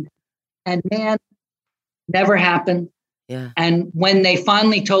gained. And man, never happened. Yeah. And when they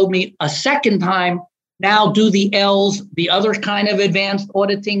finally told me a second time, now do the L's, the other kind of advanced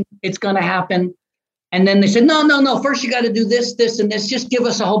auditing, it's going to happen. And then they said, no. First, you got to do this, this, and this. Just give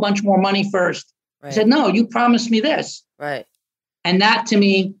us a whole bunch more money first. Right. I said, no, you promised me this. Right. And that to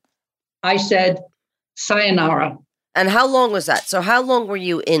me, I said, sayonara. And how long was that? So how long were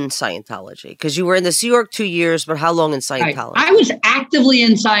you in Scientology? Because you were in the Sea Org 2 years, but how long in Scientology? I was actively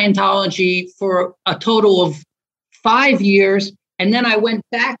in Scientology for a total of 5 years. And then I went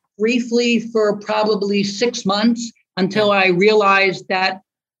back briefly for probably 6 months until I realized that,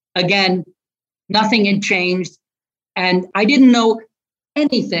 again, nothing had changed. And I didn't know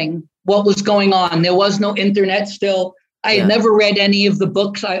anything what was going on. There was no internet still. I had never read any of the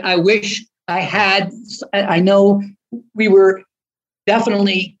books. I wish I had. I know we were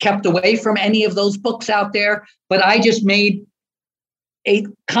definitely kept away from any of those books out there, but I just made a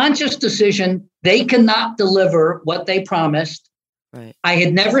conscious decision. They cannot deliver what they promised. Right. I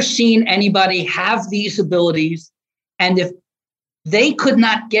had never seen anybody have these abilities. And if they could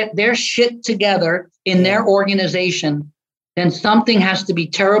not get their shit together in their organization, then something has to be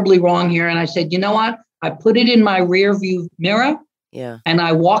terribly wrong here. And I said, you know what? I put it in my rear view mirror. Yeah. And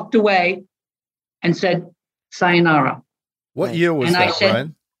I walked away and said, sayonara. What year was that,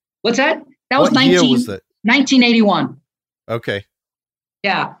 Brian? What's that? That was what year was that? 1981. Okay.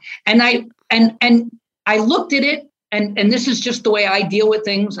 Yeah. And I looked at it, and this is just the way I deal with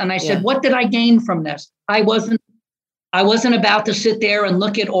things. And I said, what did I gain from this? I wasn't about to sit there and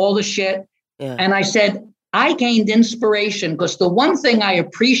look at all the shit. Yeah. And I said, I gained inspiration, because the one thing I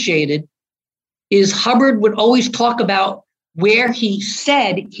appreciated is Hubbard would always talk about where he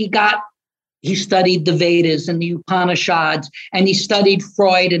said he studied the Vedas and the Upanishads, and he studied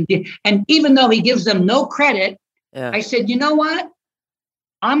Freud. And even though he gives them no credit, I said, you know what?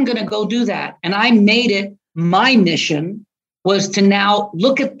 I'm going to go do that. And I made it my mission was to now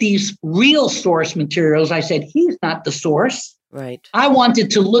look at these real source materials. I said, he's not the source. Right. I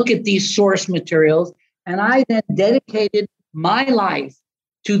wanted to look at these source materials, and I then dedicated my life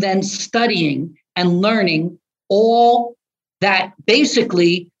to then studying and learning all that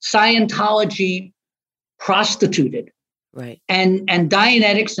basically Scientology prostituted. Right. And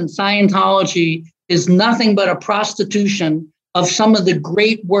Dianetics and Scientology is nothing but a prostitution of some of the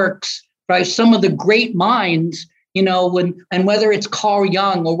great works, right? Some of the great minds, you know, whether it's Carl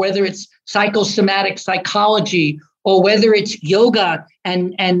Jung, or whether it's psychosomatic psychology, or whether it's yoga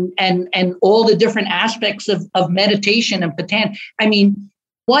and all the different aspects of meditation and Patan. I mean,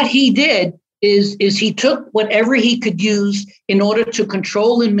 what he did is he took whatever he could use in order to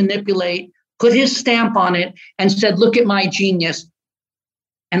control and manipulate, put his stamp on it, and said, look at my genius.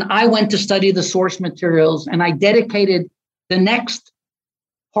 And I went to study the source materials, and I dedicated the next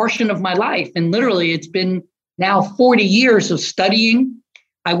portion of my life. And literally, it's been now 40 years of studying.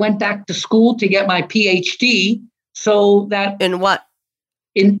 I went back to school to get my PhD. So that in what?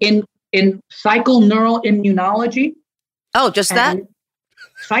 In psychoneural immunology. Oh, just that? And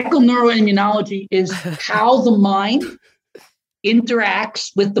psychoneuroimmunology is how the mind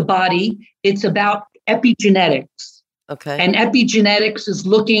interacts with the body. It's about epigenetics. Okay. And epigenetics is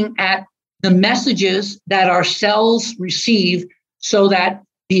looking at the messages that our cells receive so that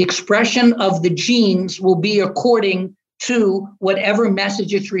the expression of the genes will be according to whatever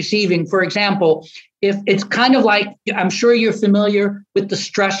message it's receiving. For example, if it's kind of like, I'm sure you're familiar with the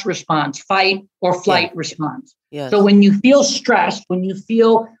stress response, fight or flight response. Yes. So when you feel stressed, when you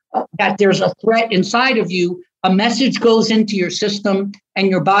feel that there's a threat inside of you, a message goes into your system and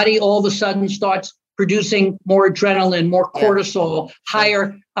your body all of a sudden starts producing more adrenaline, more cortisol,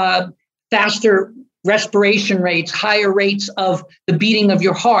 higher, faster respiration rates, higher rates of the beating of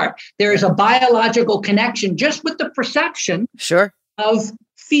your heart. There is a biological connection just with the perception of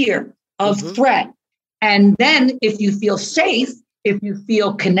fear, of threat. And then if you feel safe, if you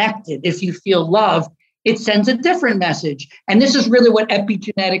feel connected, if you feel loved, it sends a different message. And this is really what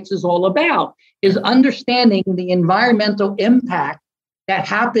epigenetics is all about, is understanding the environmental impact that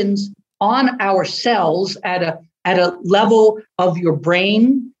happens on our cells at a level of your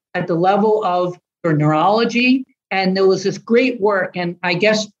brain, at the level of your neurology. And there was this great work. And I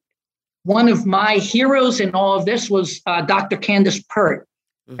guess one of my heroes in all of this was Dr. Candace Pert.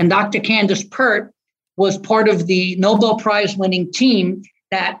 And Dr. Candace Pert was part of the Nobel Prize winning team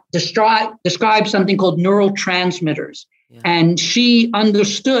that described something called neurotransmitters. And she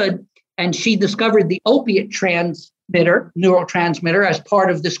understood and she discovered the opiate neurotransmitter, as part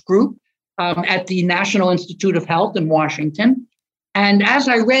of this group at the National Institute of Health in Washington. And as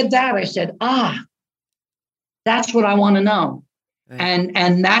I read that, I said, that's what I want to know. Right.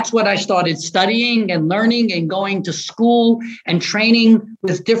 And that's what I started studying and learning and going to school and training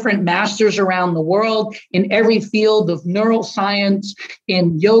with different masters around the world in every field of neuroscience,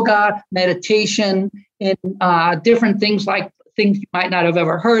 in yoga, meditation, in different things like things you might not have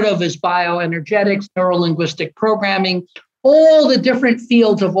ever heard of as bioenergetics, neurolinguistic programming, all the different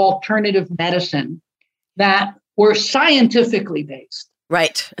fields of alternative medicine that were scientifically based.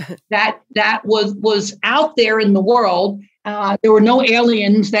 Right. that was out there in the world. There were no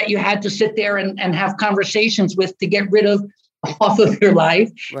aliens that you had to sit there and have conversations with to get rid of off of your life.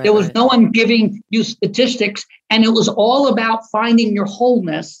 Right, there was no one giving you statistics. And it was all about finding your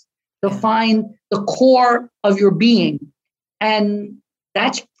wholeness, to find the core of your being. And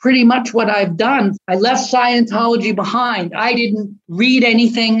that's pretty much what I've done. I left Scientology behind. I didn't read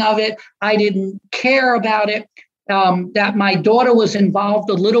anything of it. I didn't care about it. That my daughter was involved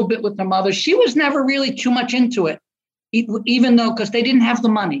a little bit with her mother. She was never really too much into it, even though, because they didn't have the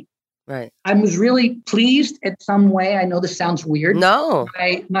money. Right. I was really pleased in some way. I know this sounds weird. No.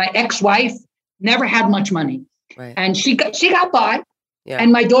 My ex-wife never had much money. Right. And she got by. Yeah.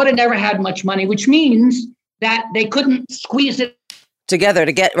 And my daughter never had much money, which means that they couldn't squeeze it together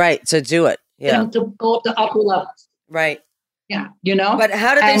to do it. Yeah. To go up to upper levels. Right. Yeah. You know? But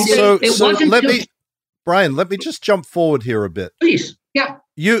how did they say Brian, let me just jump forward here a bit. Please. Yeah.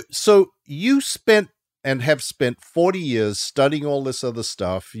 You spent and have spent 40 years studying all this other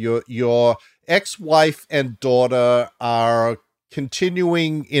stuff. Your ex-wife and daughter are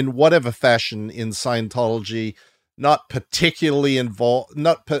continuing in whatever fashion in Scientology, not particularly involved,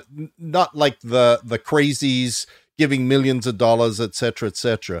 not like the crazies giving millions of dollars, etc.,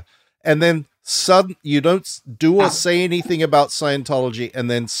 etc. And then you don't do or say anything about Scientology, and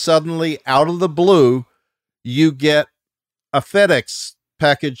then suddenly, out of the blue, you get a FedEx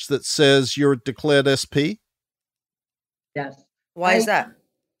package that says you're a declared SP? Yes. Why is that?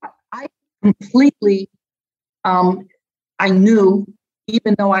 I completely, I knew,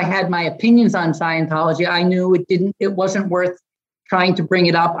 even though I had my opinions on Scientology, I knew it wasn't worth trying to bring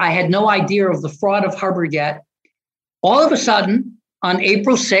it up. I had no idea of the fraud of Hubbard yet. All of a sudden, on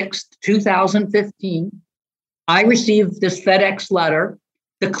April 6th, 2015, I received this FedEx letter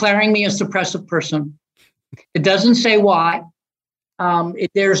declaring me a suppressive person. It doesn't say why.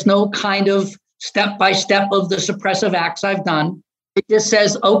 There's no kind of step-by-step of the suppressive acts I've done. It just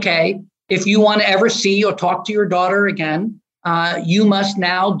says, okay, if you want to ever see or talk to your daughter again, you must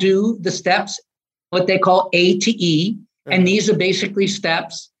now do the steps, what they call A to E. Mm-hmm. And these are basically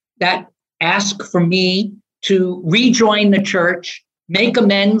steps that ask for me to rejoin the church, make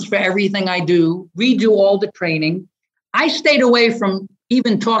amends for everything I do, redo all the training. I stayed away from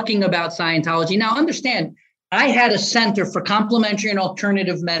even talking about Scientology. Now, understand, I had a center for complementary and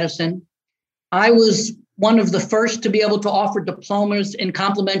alternative medicine. I was one of the first to be able to offer diplomas in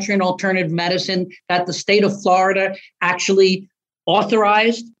complementary and alternative medicine that the state of Florida actually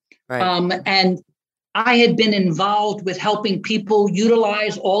authorized. Right. And I had been involved with helping people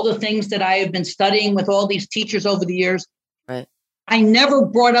utilize all the things that I have been studying with all these teachers over the years. Right. I never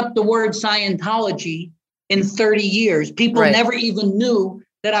brought up the word Scientology in 30 years. People never even knew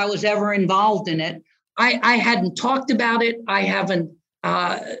that I was ever involved in it. I hadn't talked about it. I haven't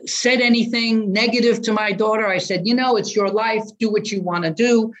said anything negative to my daughter. I said, it's your life. Do what you want to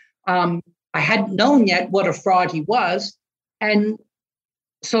do. I hadn't known yet what a fraud he was. And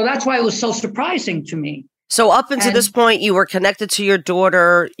so that's why it was so surprising to me. So up until this point, you were connected to your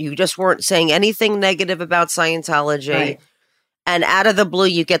daughter. You just weren't saying anything negative about Scientology. Right. And out of the blue,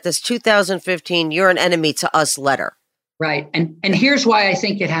 you get this 2015, you're an enemy to us letter. Right. And here's why I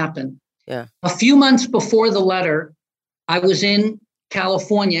think it happened. Yeah. A few months before the letter, I was in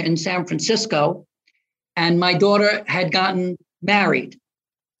California, in San Francisco, and my daughter had gotten married.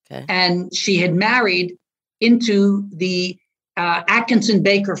 Okay. And she had married into the Atkinson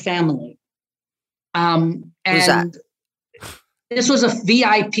Baker family. Who's that? This was a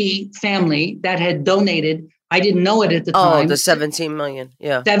VIP family that had donated. I didn't know it at the time. Oh, the $17 million.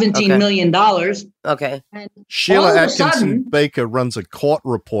 Yeah. $17 million. Okay. And Sheila Atkinson Baker runs a court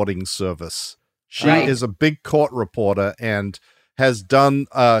reporting service. She is a big court reporter and has done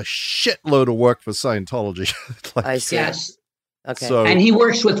a shitload of work for Scientology. I see. Yes. Okay. So, and he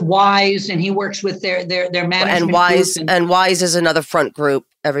works with WISE, and he works with their management. And WISE is another front group.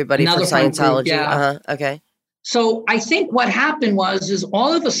 Everybody for Scientology. Group, Okay. So I think what happened is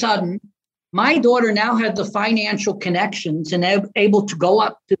all of a sudden, my daughter now had the financial connections and able to go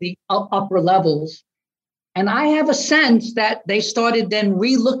up to the upper levels. And I have a sense that they started then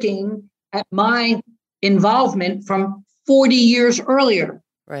relooking at my involvement from 40 years earlier.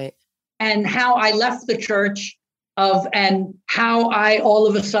 Right. And how I left the church and how I all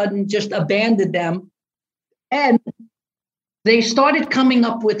of a sudden just abandoned them. And they started coming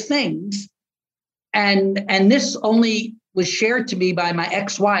up with things. And this only was shared to me by my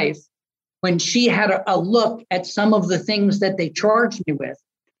ex-wife when she had a look at some of the things that they charged me with.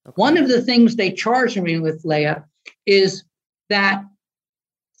 Okay. One of the things they charged me with, Leah, is that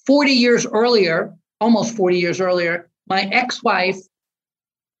 40 years earlier, almost 40 years earlier, my ex-wife,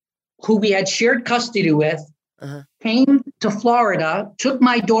 who we had shared custody with, came to Florida, took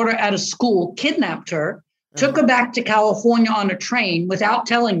my daughter out of school, kidnapped her, took her back to California on a train without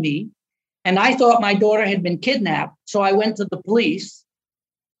telling me. And I thought my daughter had been kidnapped. So I went to the police.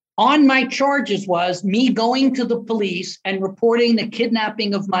 On my charges was me going to the police and reporting the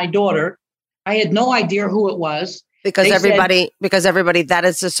kidnapping of my daughter. I had no idea who it was. Because everybody, that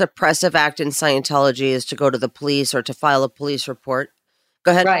is a suppressive act in Scientology, is to go to the police or to file a police report.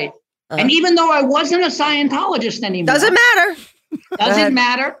 Go ahead. Right. And even though I wasn't a Scientologist anymore. Doesn't matter. Doesn't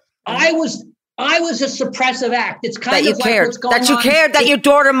matter. I was a suppressive act. It's kind of like what's going on. That you cared that your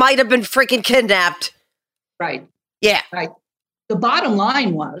daughter might have been freaking kidnapped. Right. Yeah. Right. The bottom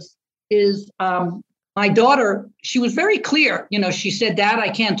line is my daughter, she was very clear. She said, Dad, I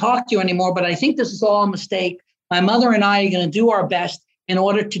can't talk to you anymore, but I think this is all a mistake. My mother and I are going to do our best in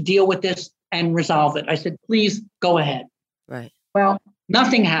order to deal with this and resolve it. I said, please go ahead. Right. Well,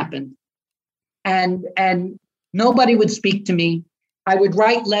 nothing happened. And nobody would speak to me. I would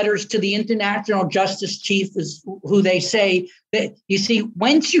write letters to the International Justice Chief, is who they say that, you see,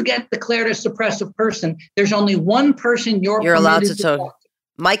 once you get declared a suppressive person, there's only one person you're allowed to talk to.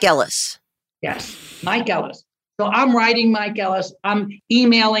 Mike Ellis. Yes, Mike Ellis. So I'm writing Mike Ellis. I'm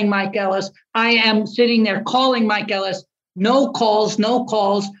emailing Mike Ellis. I am sitting there calling Mike Ellis. No calls.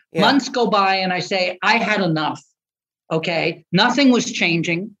 Yeah. Months go by and I say, I had enough. Okay. Nothing was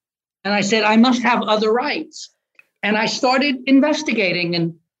changing. And I said, I must have other rights. And I started investigating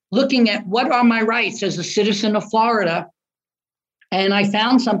and looking at what are my rights as a citizen of Florida. And I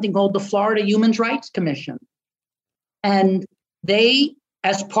found something called the Florida Human Rights Commission. And they,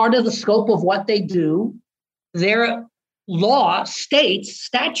 as part of the scope of what they do, their law states,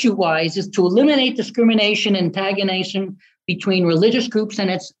 statute-wise, is to eliminate discrimination and antagonism between religious groups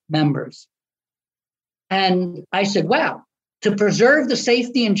and its members. And I said, wow, to preserve the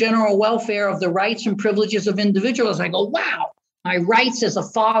safety and general welfare of the rights and privileges of individuals. I go, wow, my rights as a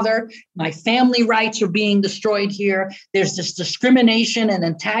father, my family rights are being destroyed here. There's this discrimination and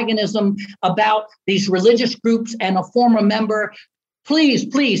antagonism about these religious groups and a former member.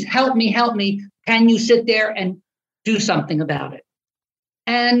 Please, help me. Can you sit there and do something about it?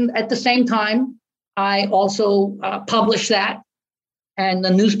 And at the same time, I also published that. And the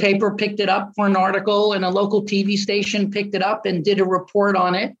newspaper picked it up for an article, and a local TV station picked it up and did a report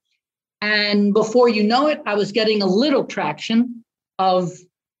on it. And before you know it, I was getting a little traction of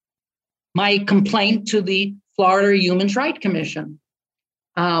my complaint to the Florida Human Rights Commission.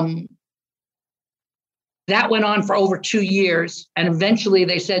 That went on for over 2 years. And eventually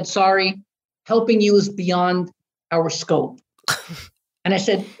they said, sorry, helping you is beyond our scope. And I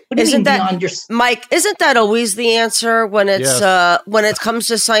said, what do you mean beyond your... Mike, isn't that always the answer when it's when it comes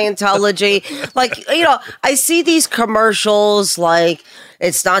to Scientology? Like, you know, I see these commercials like,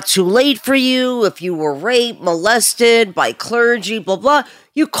 it's not too late for you if you were raped, molested by clergy, blah, blah.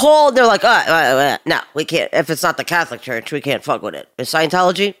 You call, they're like, no, we can't. If it's not the Catholic Church, we can't fuck with it. Is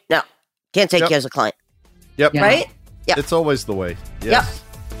Scientology? No. Can't take you as a client. Yep. Right? Yeah. It's always the way. Yes.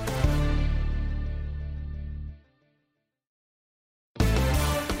 Yep.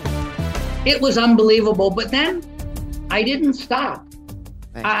 It was unbelievable, but then I didn't stop.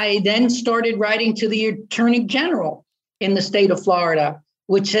 Right. I then started writing to the Attorney General in the state of Florida,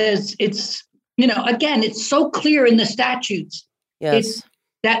 which says it's, you know, again, it's so clear in the statutes. Yes.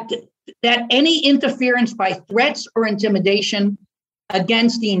 That any interference by threats or intimidation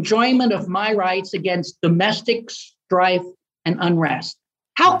against the enjoyment of my rights against domestic strife and unrest.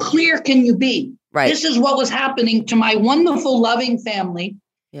 How clear can you be? Right. This is what was happening to my wonderful, loving family.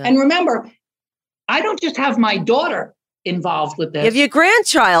 Yeah. And remember, I don't just have my daughter involved with this. You have your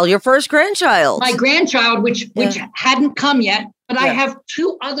grandchild, your first grandchild. My grandchild, which hadn't come yet, but I have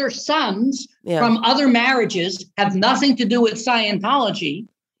two other sons from other marriages, have nothing to do with Scientology.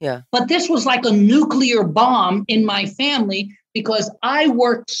 Yeah. But this was like a nuclear bomb in my family because I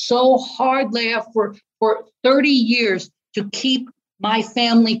worked so hard, Leah, for 30 years to keep my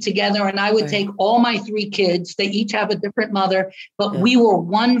family together. And I would take all my three kids. They each have a different mother, but we were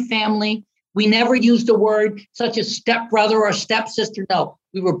one family. We never used a word such as stepbrother or stepsister. No,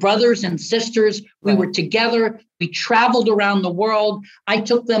 we were brothers and sisters. We were together. We traveled around the world. I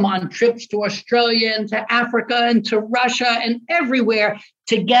took them on trips to Australia and to Africa and to Russia and everywhere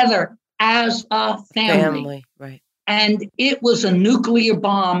together as a family. Right. And it was a nuclear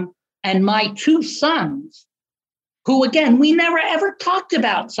bomb. And my two sons, who, again, we never ever talked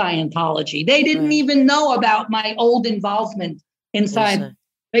about Scientology. They didn't even know about my old involvement in Scientology.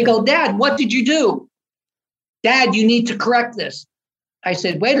 They go, Dad, what did you do? Dad, you need to correct this. I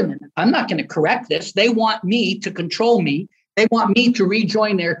said, wait a minute. I'm not going to correct this. They want me to control me. They want me to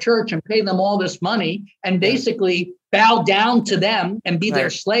rejoin their church and pay them all this money and basically bow down to them and be their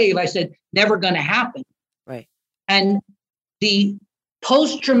slave. I said, never going to happen. Right. And the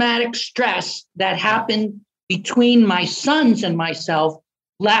post-traumatic stress that happened between my sons and myself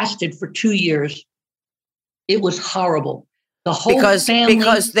lasted for 2 years. It was horrible. The whole family,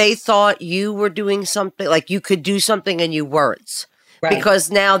 because they thought you were doing something, like you could do something and you weren't. Right. Because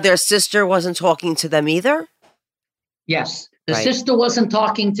now their sister wasn't talking to them either? Yes. The sister wasn't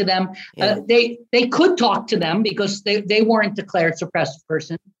talking to them. Yeah. They could talk to them because they weren't declared suppressive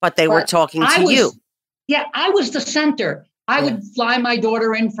person. But they were talking to you. Yeah, I was the center. I would fly my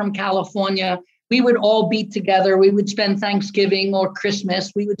daughter in from California. We would all be together. We would spend Thanksgiving or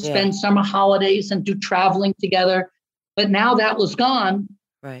Christmas. We would spend summer holidays and do traveling together. But now that was gone.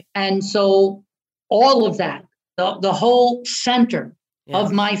 Right. And so all of that, the whole center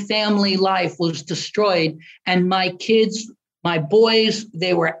of my family life was destroyed. And my kids, my boys,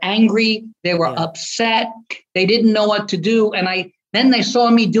 they were angry. They were upset. They didn't know what to do. And then they saw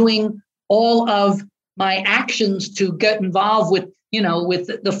me doing all of my actions to get involved with,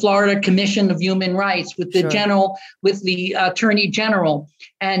 with the Florida Commission of Human Rights, with the with the Attorney General.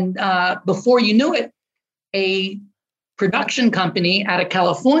 And before you knew it, a production company out of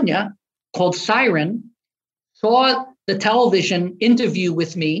California called Siren saw the television interview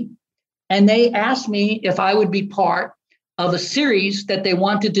with me, and they asked me if I would be part of a series that they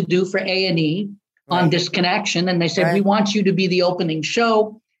wanted to do for A&E on disconnection. And they said, we want you to be the opening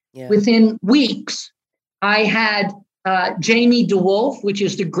show. Yeah. Within weeks, I had Jamie DeWolf, which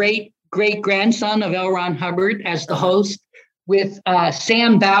is the great-great-grandson of L. Ron Hubbard, as the host, with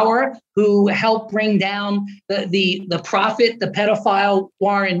Sam Bauer, who helped bring down the prophet, the pedophile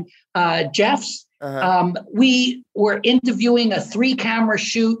Warren Jeffs. We were interviewing a 3-camera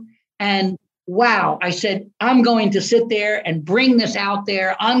shoot, and wow, I said, I'm going to sit there and bring this out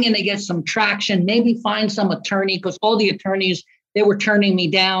there. I'm going to get some traction, maybe find some attorney, because all the attorneys, they were turning me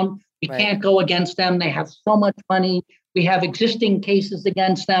down. We can't go against them. They have so much money. We have existing cases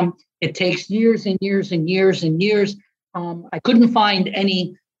against them. It takes years and years and years and years. I couldn't find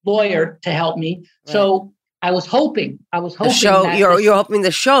any lawyer to help me. So I was hoping the show, you're hoping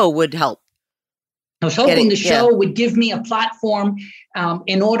the show would help. I was hoping the show would give me a platform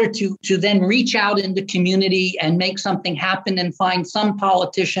in order to then reach out in the community and make something happen and find some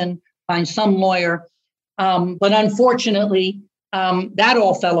politician, find some lawyer. But unfortunately, that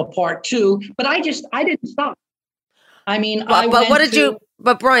all fell apart too. But I didn't stop. I mean,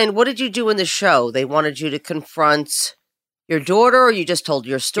 but Brian, what did you do in the show? They wanted you to confront your daughter, or you just told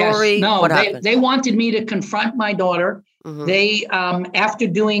your story? Yes, no, what happened? They wanted me to confront my daughter. Mm-hmm. They, after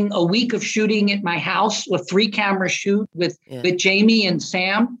doing a week of shooting at my house, a 3-camera shoot with Jamie and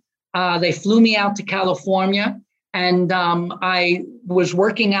Sam, they flew me out to California, and I was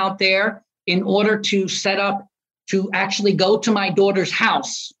working out there in order to set up to actually go to my daughter's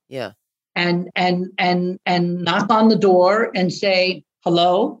house. Yeah. And knock on the door and say,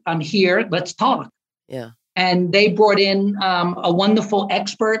 hello, I'm here. Let's talk. Yeah. And they brought in a wonderful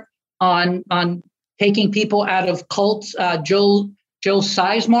expert on taking people out of cults, Joe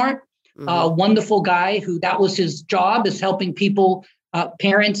Sizemart, a wonderful guy who that was his job, is helping people,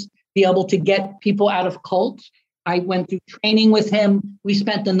 parents be able to get people out of cults. I went through training with him. We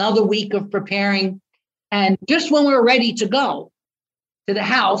spent another week of preparing. And just when we were ready to go to the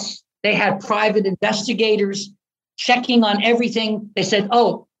house, they had private investigators checking on everything. They said,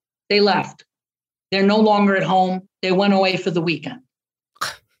 oh, they left. They're no longer at home. They went away for the weekend.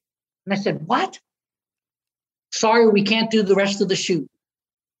 And I said, what? Sorry, we can't do the rest of the shoot.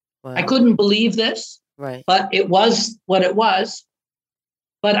 Wow. I couldn't believe this, right? But it was what it was.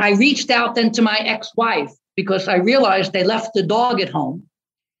 But I reached out then to my ex-wife because I realized they left the dog at home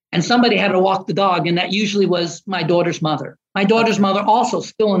and somebody had to walk the dog. And that usually was my daughter's mother. My daughter's mother also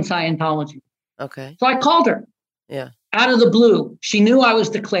still in Scientology. Okay. So I called her. Yeah. Out of the blue. She knew I was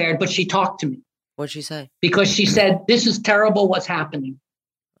declared, but she talked to me. What'd she say? Because she said, this is terrible what's happening.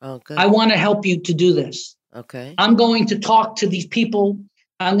 Oh, good. I want to help you to do this. Okay. I'm going to talk to these people.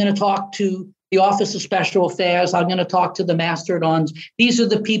 I'm going to talk to the Office of Special Affairs. I'm going to talk to the Master at Arms. These are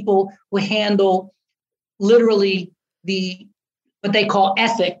the people who handle literally what they call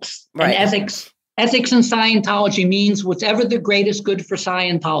ethics. Right. And ethics in Scientology means whatever the greatest good for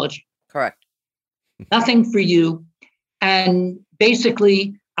Scientology. Correct. Nothing for you. And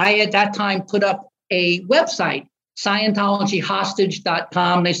basically, I at that time put up a website,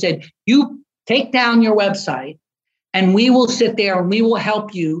 Scientologyhostage.com. They said, you take down your website and we will sit there and we will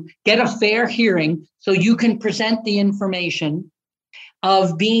help you get a fair hearing so you can present the information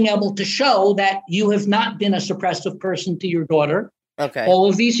of being able to show that you have not been a suppressive person to your daughter all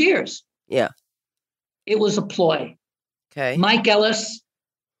of these years. Yeah. It was a ploy. Okay. Mike Ellis,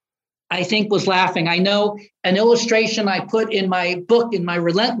 I think, was laughing. I know an illustration I put in my book, in my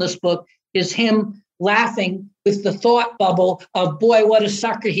Relentless book, is him laughing with the thought bubble of, boy, what a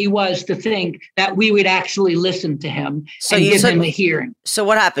sucker he was to think that we would actually listen to him and give him a hearing. So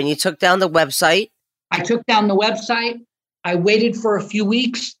what happened? You took down the website? I took down the website. I waited for a few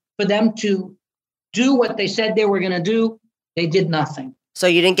weeks for them to do what they said they were going to do. They did nothing. So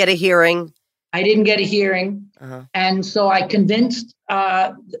you didn't get a hearing? I didn't get a hearing. And so I convinced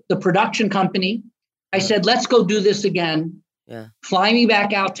the production company. I said, let's go do this again. Yeah. Fly me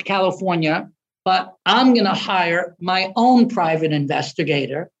back out to California, but I'm going to hire my own private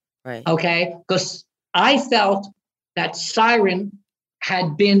investigator. Right. Okay. Because I felt that Siren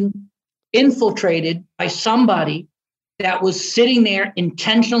had been infiltrated by somebody that was sitting there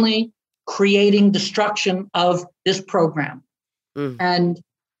intentionally creating destruction of this program. And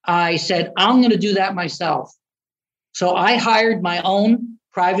I said, I'm going to do that myself. So I hired my own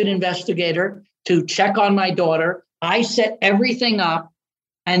private investigator to check on my daughter. I set everything up.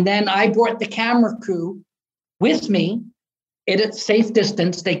 And then I brought the camera crew with me at a safe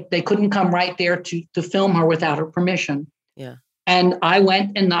distance. They couldn't come right there to film her without her permission. Yeah. And I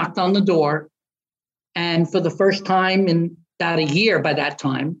went and knocked on the door. And for the first time in about a year by that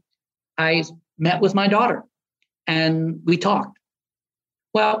time, I met with my daughter and we talked.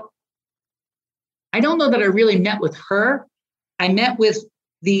 Well, I don't know that I really met with her. I met with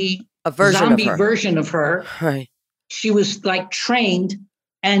the zombie version of her. Right. She was like trained,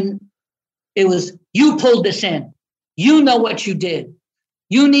 and it was, you pulled this in. You know what you did.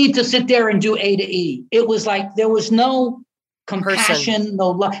 You need to sit there and do A to E. It was like there was no compassion, no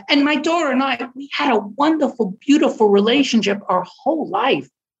love. And my daughter and I, we had a wonderful, beautiful relationship our whole life.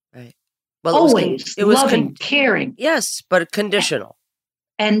 Right. Well, always it was loving, caring. Yes, but conditional.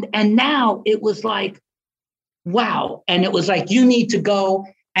 And now it was like, wow. And it was like, you need to go.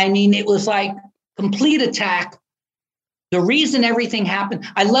 I mean, it was like complete attack. The reason everything happened,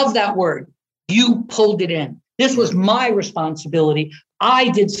 I love that word. You pulled it in. This was my responsibility. I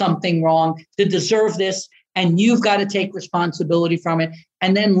did something wrong to deserve this, and you've got to take responsibility from it.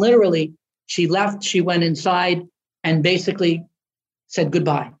 And then literally she left, she went inside and basically said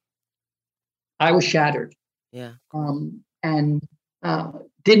goodbye. I was shattered. Yeah. And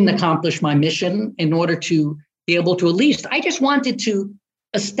didn't accomplish my mission in order to be able to, at least, I just wanted to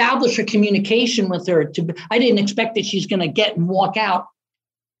establish a communication with her. I didn't expect that she's going to get and walk out.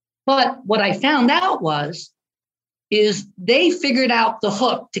 But what I found out was is they figured out the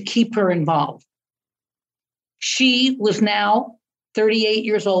hook to keep her involved. She was now 38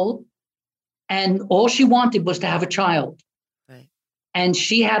 years old, and all she wanted was to have a child. Right. And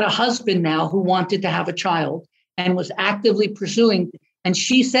she had a husband now who wanted to have a child and was actively pursuing. And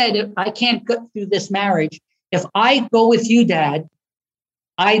she said, if I can't get through this marriage, if I go with you, Dad,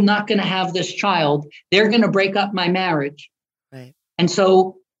 I'm not going to have this child. They're going to break up my marriage. Right. And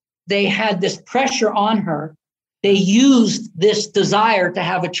so they had this pressure on her. They used this desire to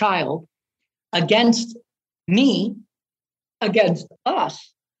have a child against me, against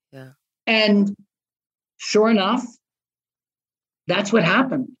us. Yeah. And sure enough, that's what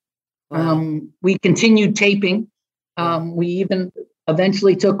happened. Wow. We continued taping. We even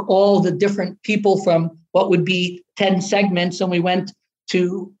eventually took all the different people from what would be 10 segments, and we went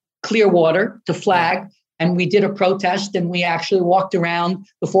to Clearwater to Flag, and we did a protest, and we actually walked around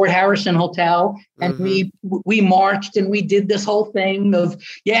the Fort Harrison Hotel, and we marched, and we did this whole thing of,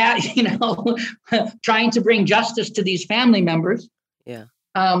 trying to bring justice to these family members. Yeah.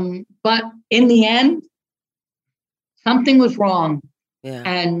 But in the end, something was wrong. Yeah.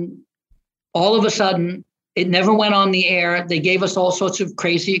 And all of a sudden, it never went on the air. They gave us all sorts of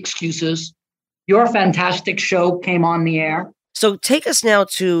crazy excuses. Your fantastic show came on the air. So take us now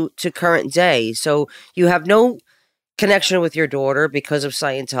to current day. So you have no connection with your daughter because of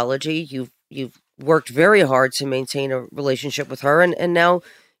Scientology. You've worked very hard to maintain a relationship with her, and now,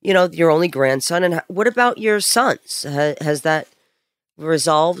 your only grandson. And what about your sons? Has that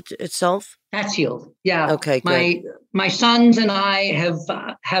resolved itself? That's healed. Yeah. Okay. Good. My sons and I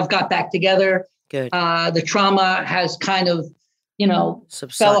have got back together. Good. The trauma has kind of,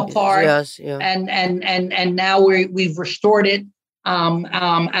 fell apart. Yes. Yeah. And now we've restored it.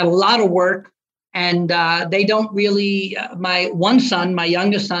 At a lot of work, and they don't really. My one son, my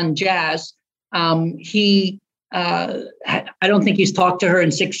youngest son, Jazz, I don't think he's talked to her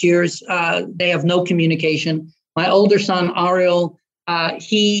in 6 years. They have no communication. My older son, Ariel,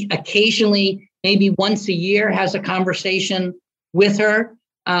 he occasionally, maybe once a year, has a conversation with her.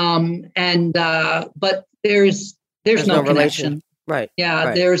 But there's no connection. Right. Yeah.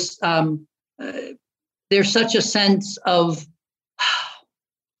 Right. There's such a sense of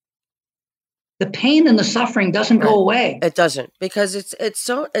the pain and the suffering doesn't go away. It doesn't, because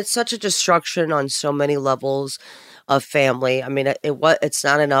it's such a destruction on so many levels of family. I mean, it's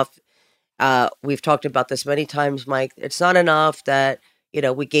not enough. We've talked about this many times, Mike. It's not enough that,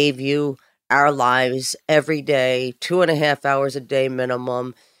 we gave you our lives every day, 2.5 hours a day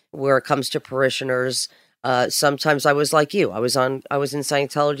minimum, where it comes to parishioners. Sometimes I was like you. I was in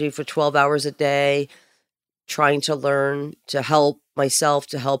Scientology for 12 hours a day, trying to learn, to help myself,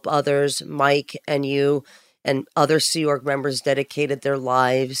 to help others. Mike and you and other Sea Org members dedicated their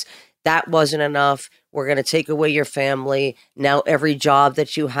lives. That wasn't enough. We're going to take away your family. Now every job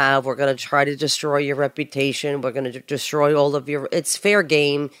that you have, we're going to try to destroy your reputation. We're going to destroy all of your... It's fair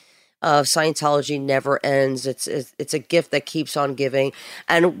game. Scientology never ends. It's a gift that keeps on giving.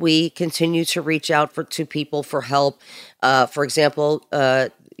 And we continue to reach out to people for help. For example,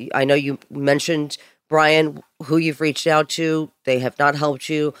 I know you mentioned, Brian, who you've reached out to. They have not helped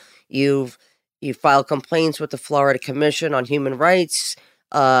you. You filed complaints with the Florida Commission on Human Rights.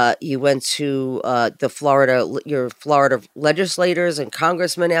 You went to your Florida legislators and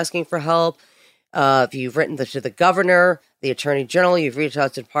congressmen asking for help. You've written to the governor, the attorney general. You've reached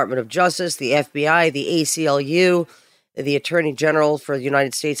out to the Department of Justice, the FBI, the ACLU, the attorney general for the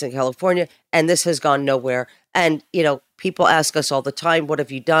United States and California, and this has gone nowhere. And, people ask us all the time, what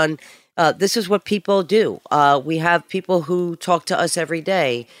have you done? This is what people do. We have people who talk to us every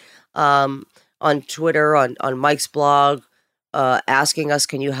day on Twitter, on Mike's blog, asking us,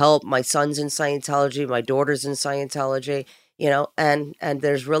 can you help? My son's in Scientology, my daughter's in Scientology, and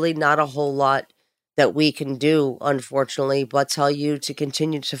there's really not a whole lot that we can do, unfortunately, but tell you to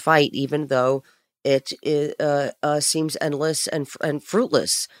continue to fight, even though it seems endless and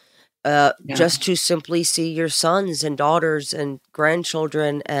fruitless. Just to simply see your sons and daughters and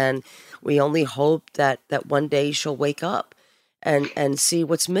grandchildren, and we only hope that one day she'll wake up and see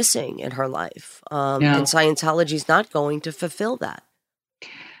what's missing in her life. And Scientology is not going to fulfill that.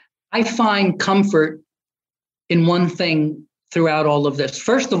 I find comfort in one thing throughout all of this.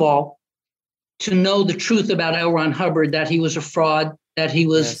 First of all, to know the truth about L. Ron Hubbard, that he was a fraud, that he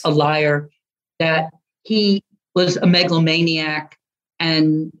was a liar, that he was a megalomaniac,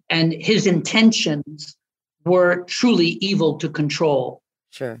 and his intentions were truly evil to control.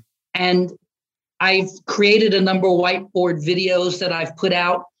 Sure. And I've created a number of whiteboard videos that I've put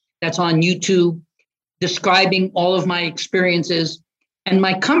out that's on YouTube describing all of my experiences. And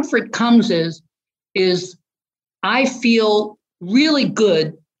my comfort comes is I feel really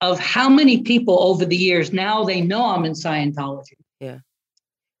good of how many people over the years, now they know I'm in Scientology. Yeah.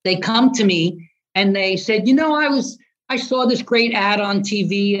 They come to me and they said, you know, I saw this great ad on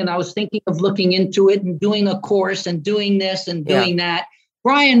TV and I was thinking of looking into it and doing a course and doing this and doing that.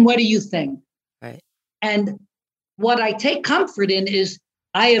 Brian, what do you think? Right. And what I take comfort in is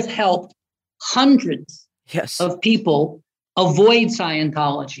I have helped hundreds of people avoid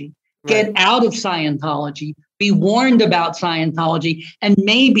Scientology, get out of Scientology, be warned about Scientology, and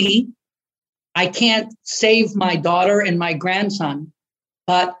maybe I can't save my daughter and my grandson,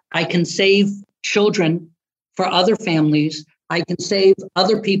 but I can save children for other families. I can save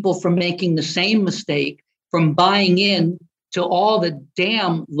other people from making the same mistake, from buying in to all the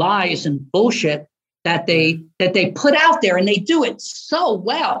damn lies and bullshit that they put out there, and they do it so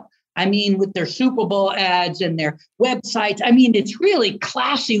well. I mean, with their Super Bowl ads and their websites. I mean, it's really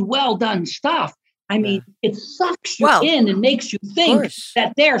classy, well done stuff. I mean, it sucks you in and makes you think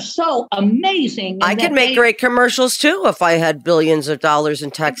that they're so amazing. I could make great commercials too if I had billions of dollars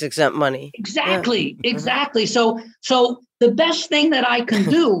in tax-exempt money. Exactly. So the best thing that I can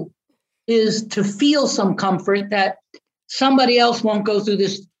do is to feel some comfort that somebody else won't go through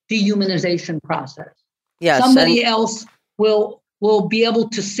this dehumanization process. Yes, somebody else will be able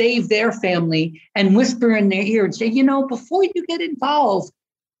to save their family and whisper in their ear and say, you know, before you get involved,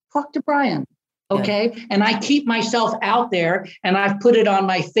 talk to Brian. Okay. Yeah. And I keep myself out there, and I've put it on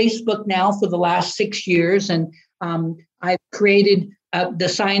my Facebook now for the last 6 years. And I've created the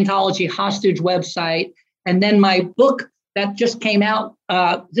Scientology Hostage website. And then my book that just came out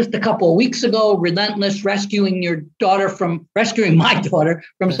just a couple of weeks ago, Relentless, rescuing my daughter from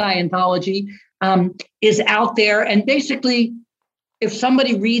Scientology, is out there. And basically, if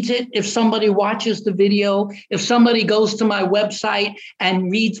somebody reads it, if somebody watches the video, if somebody goes to my website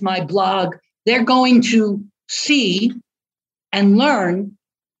and reads my blog, they're going to see and learn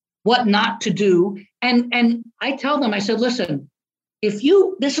what not to do. And I tell them, I said, listen, if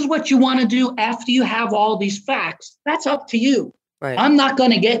this is what you want to do after you have all these facts, that's up to you. Right. I'm not going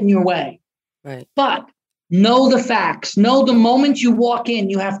to get in your way. Right. But know the facts. Know the moment you walk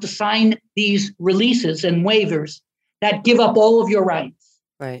in, you have to sign these releases and waivers that give up all of your rights.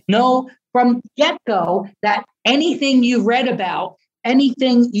 Right. Know from get-go that anything you've read about,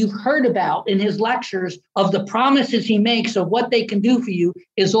 anything you've heard about in his lectures of the promises he makes of what they can do for you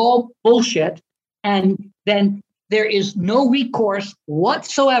is all bullshit. And then there is no recourse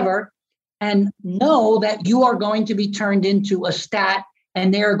whatsoever. And know that you are going to be turned into a stat,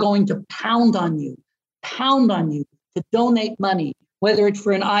 and they're going to pound on you to donate money, whether it's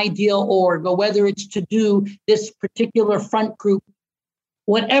for an ideal org or whether it's to do this particular front group,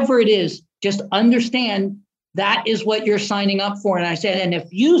 whatever it is, just understand that is what you're signing up for. And I said, and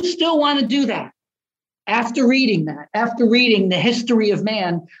if you still want to do that, after reading the history of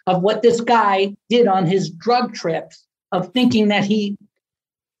man, of what this guy did on his drug trips, of thinking that he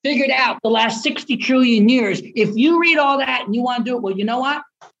figured out the last 60 trillion years, if you read all that and you want to do it, well, you know what?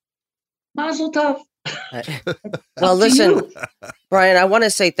 Mazel tov. Well, listen, Brian, I want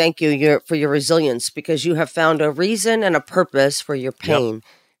to say thank you for your resilience, because you have found a reason and a purpose for your pain. Yep.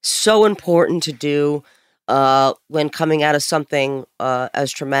 So important to do when coming out of something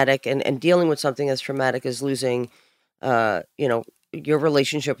as traumatic and dealing with something as traumatic as losing, your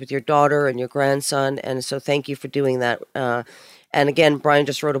relationship with your daughter and your grandson. And so thank you for doing that. And again, Brian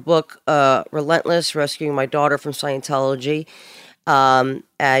just wrote a book, Relentless, Rescuing My Daughter from Scientology.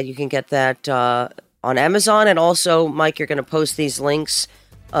 You can get that on Amazon. And also, Mike, you're going to post these links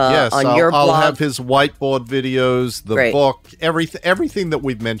on your blog. I'll have his whiteboard videos, the book, everything that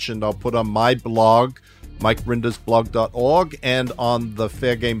we've mentioned. I'll put on my blog, MikeRindersblog.org, and on the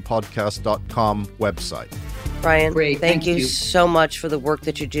fairgamepodcast.com website. Brian, thank you so much for the work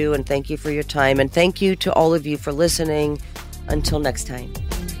that you do, and thank you for your time, and thank you to all of you for listening. Until next time.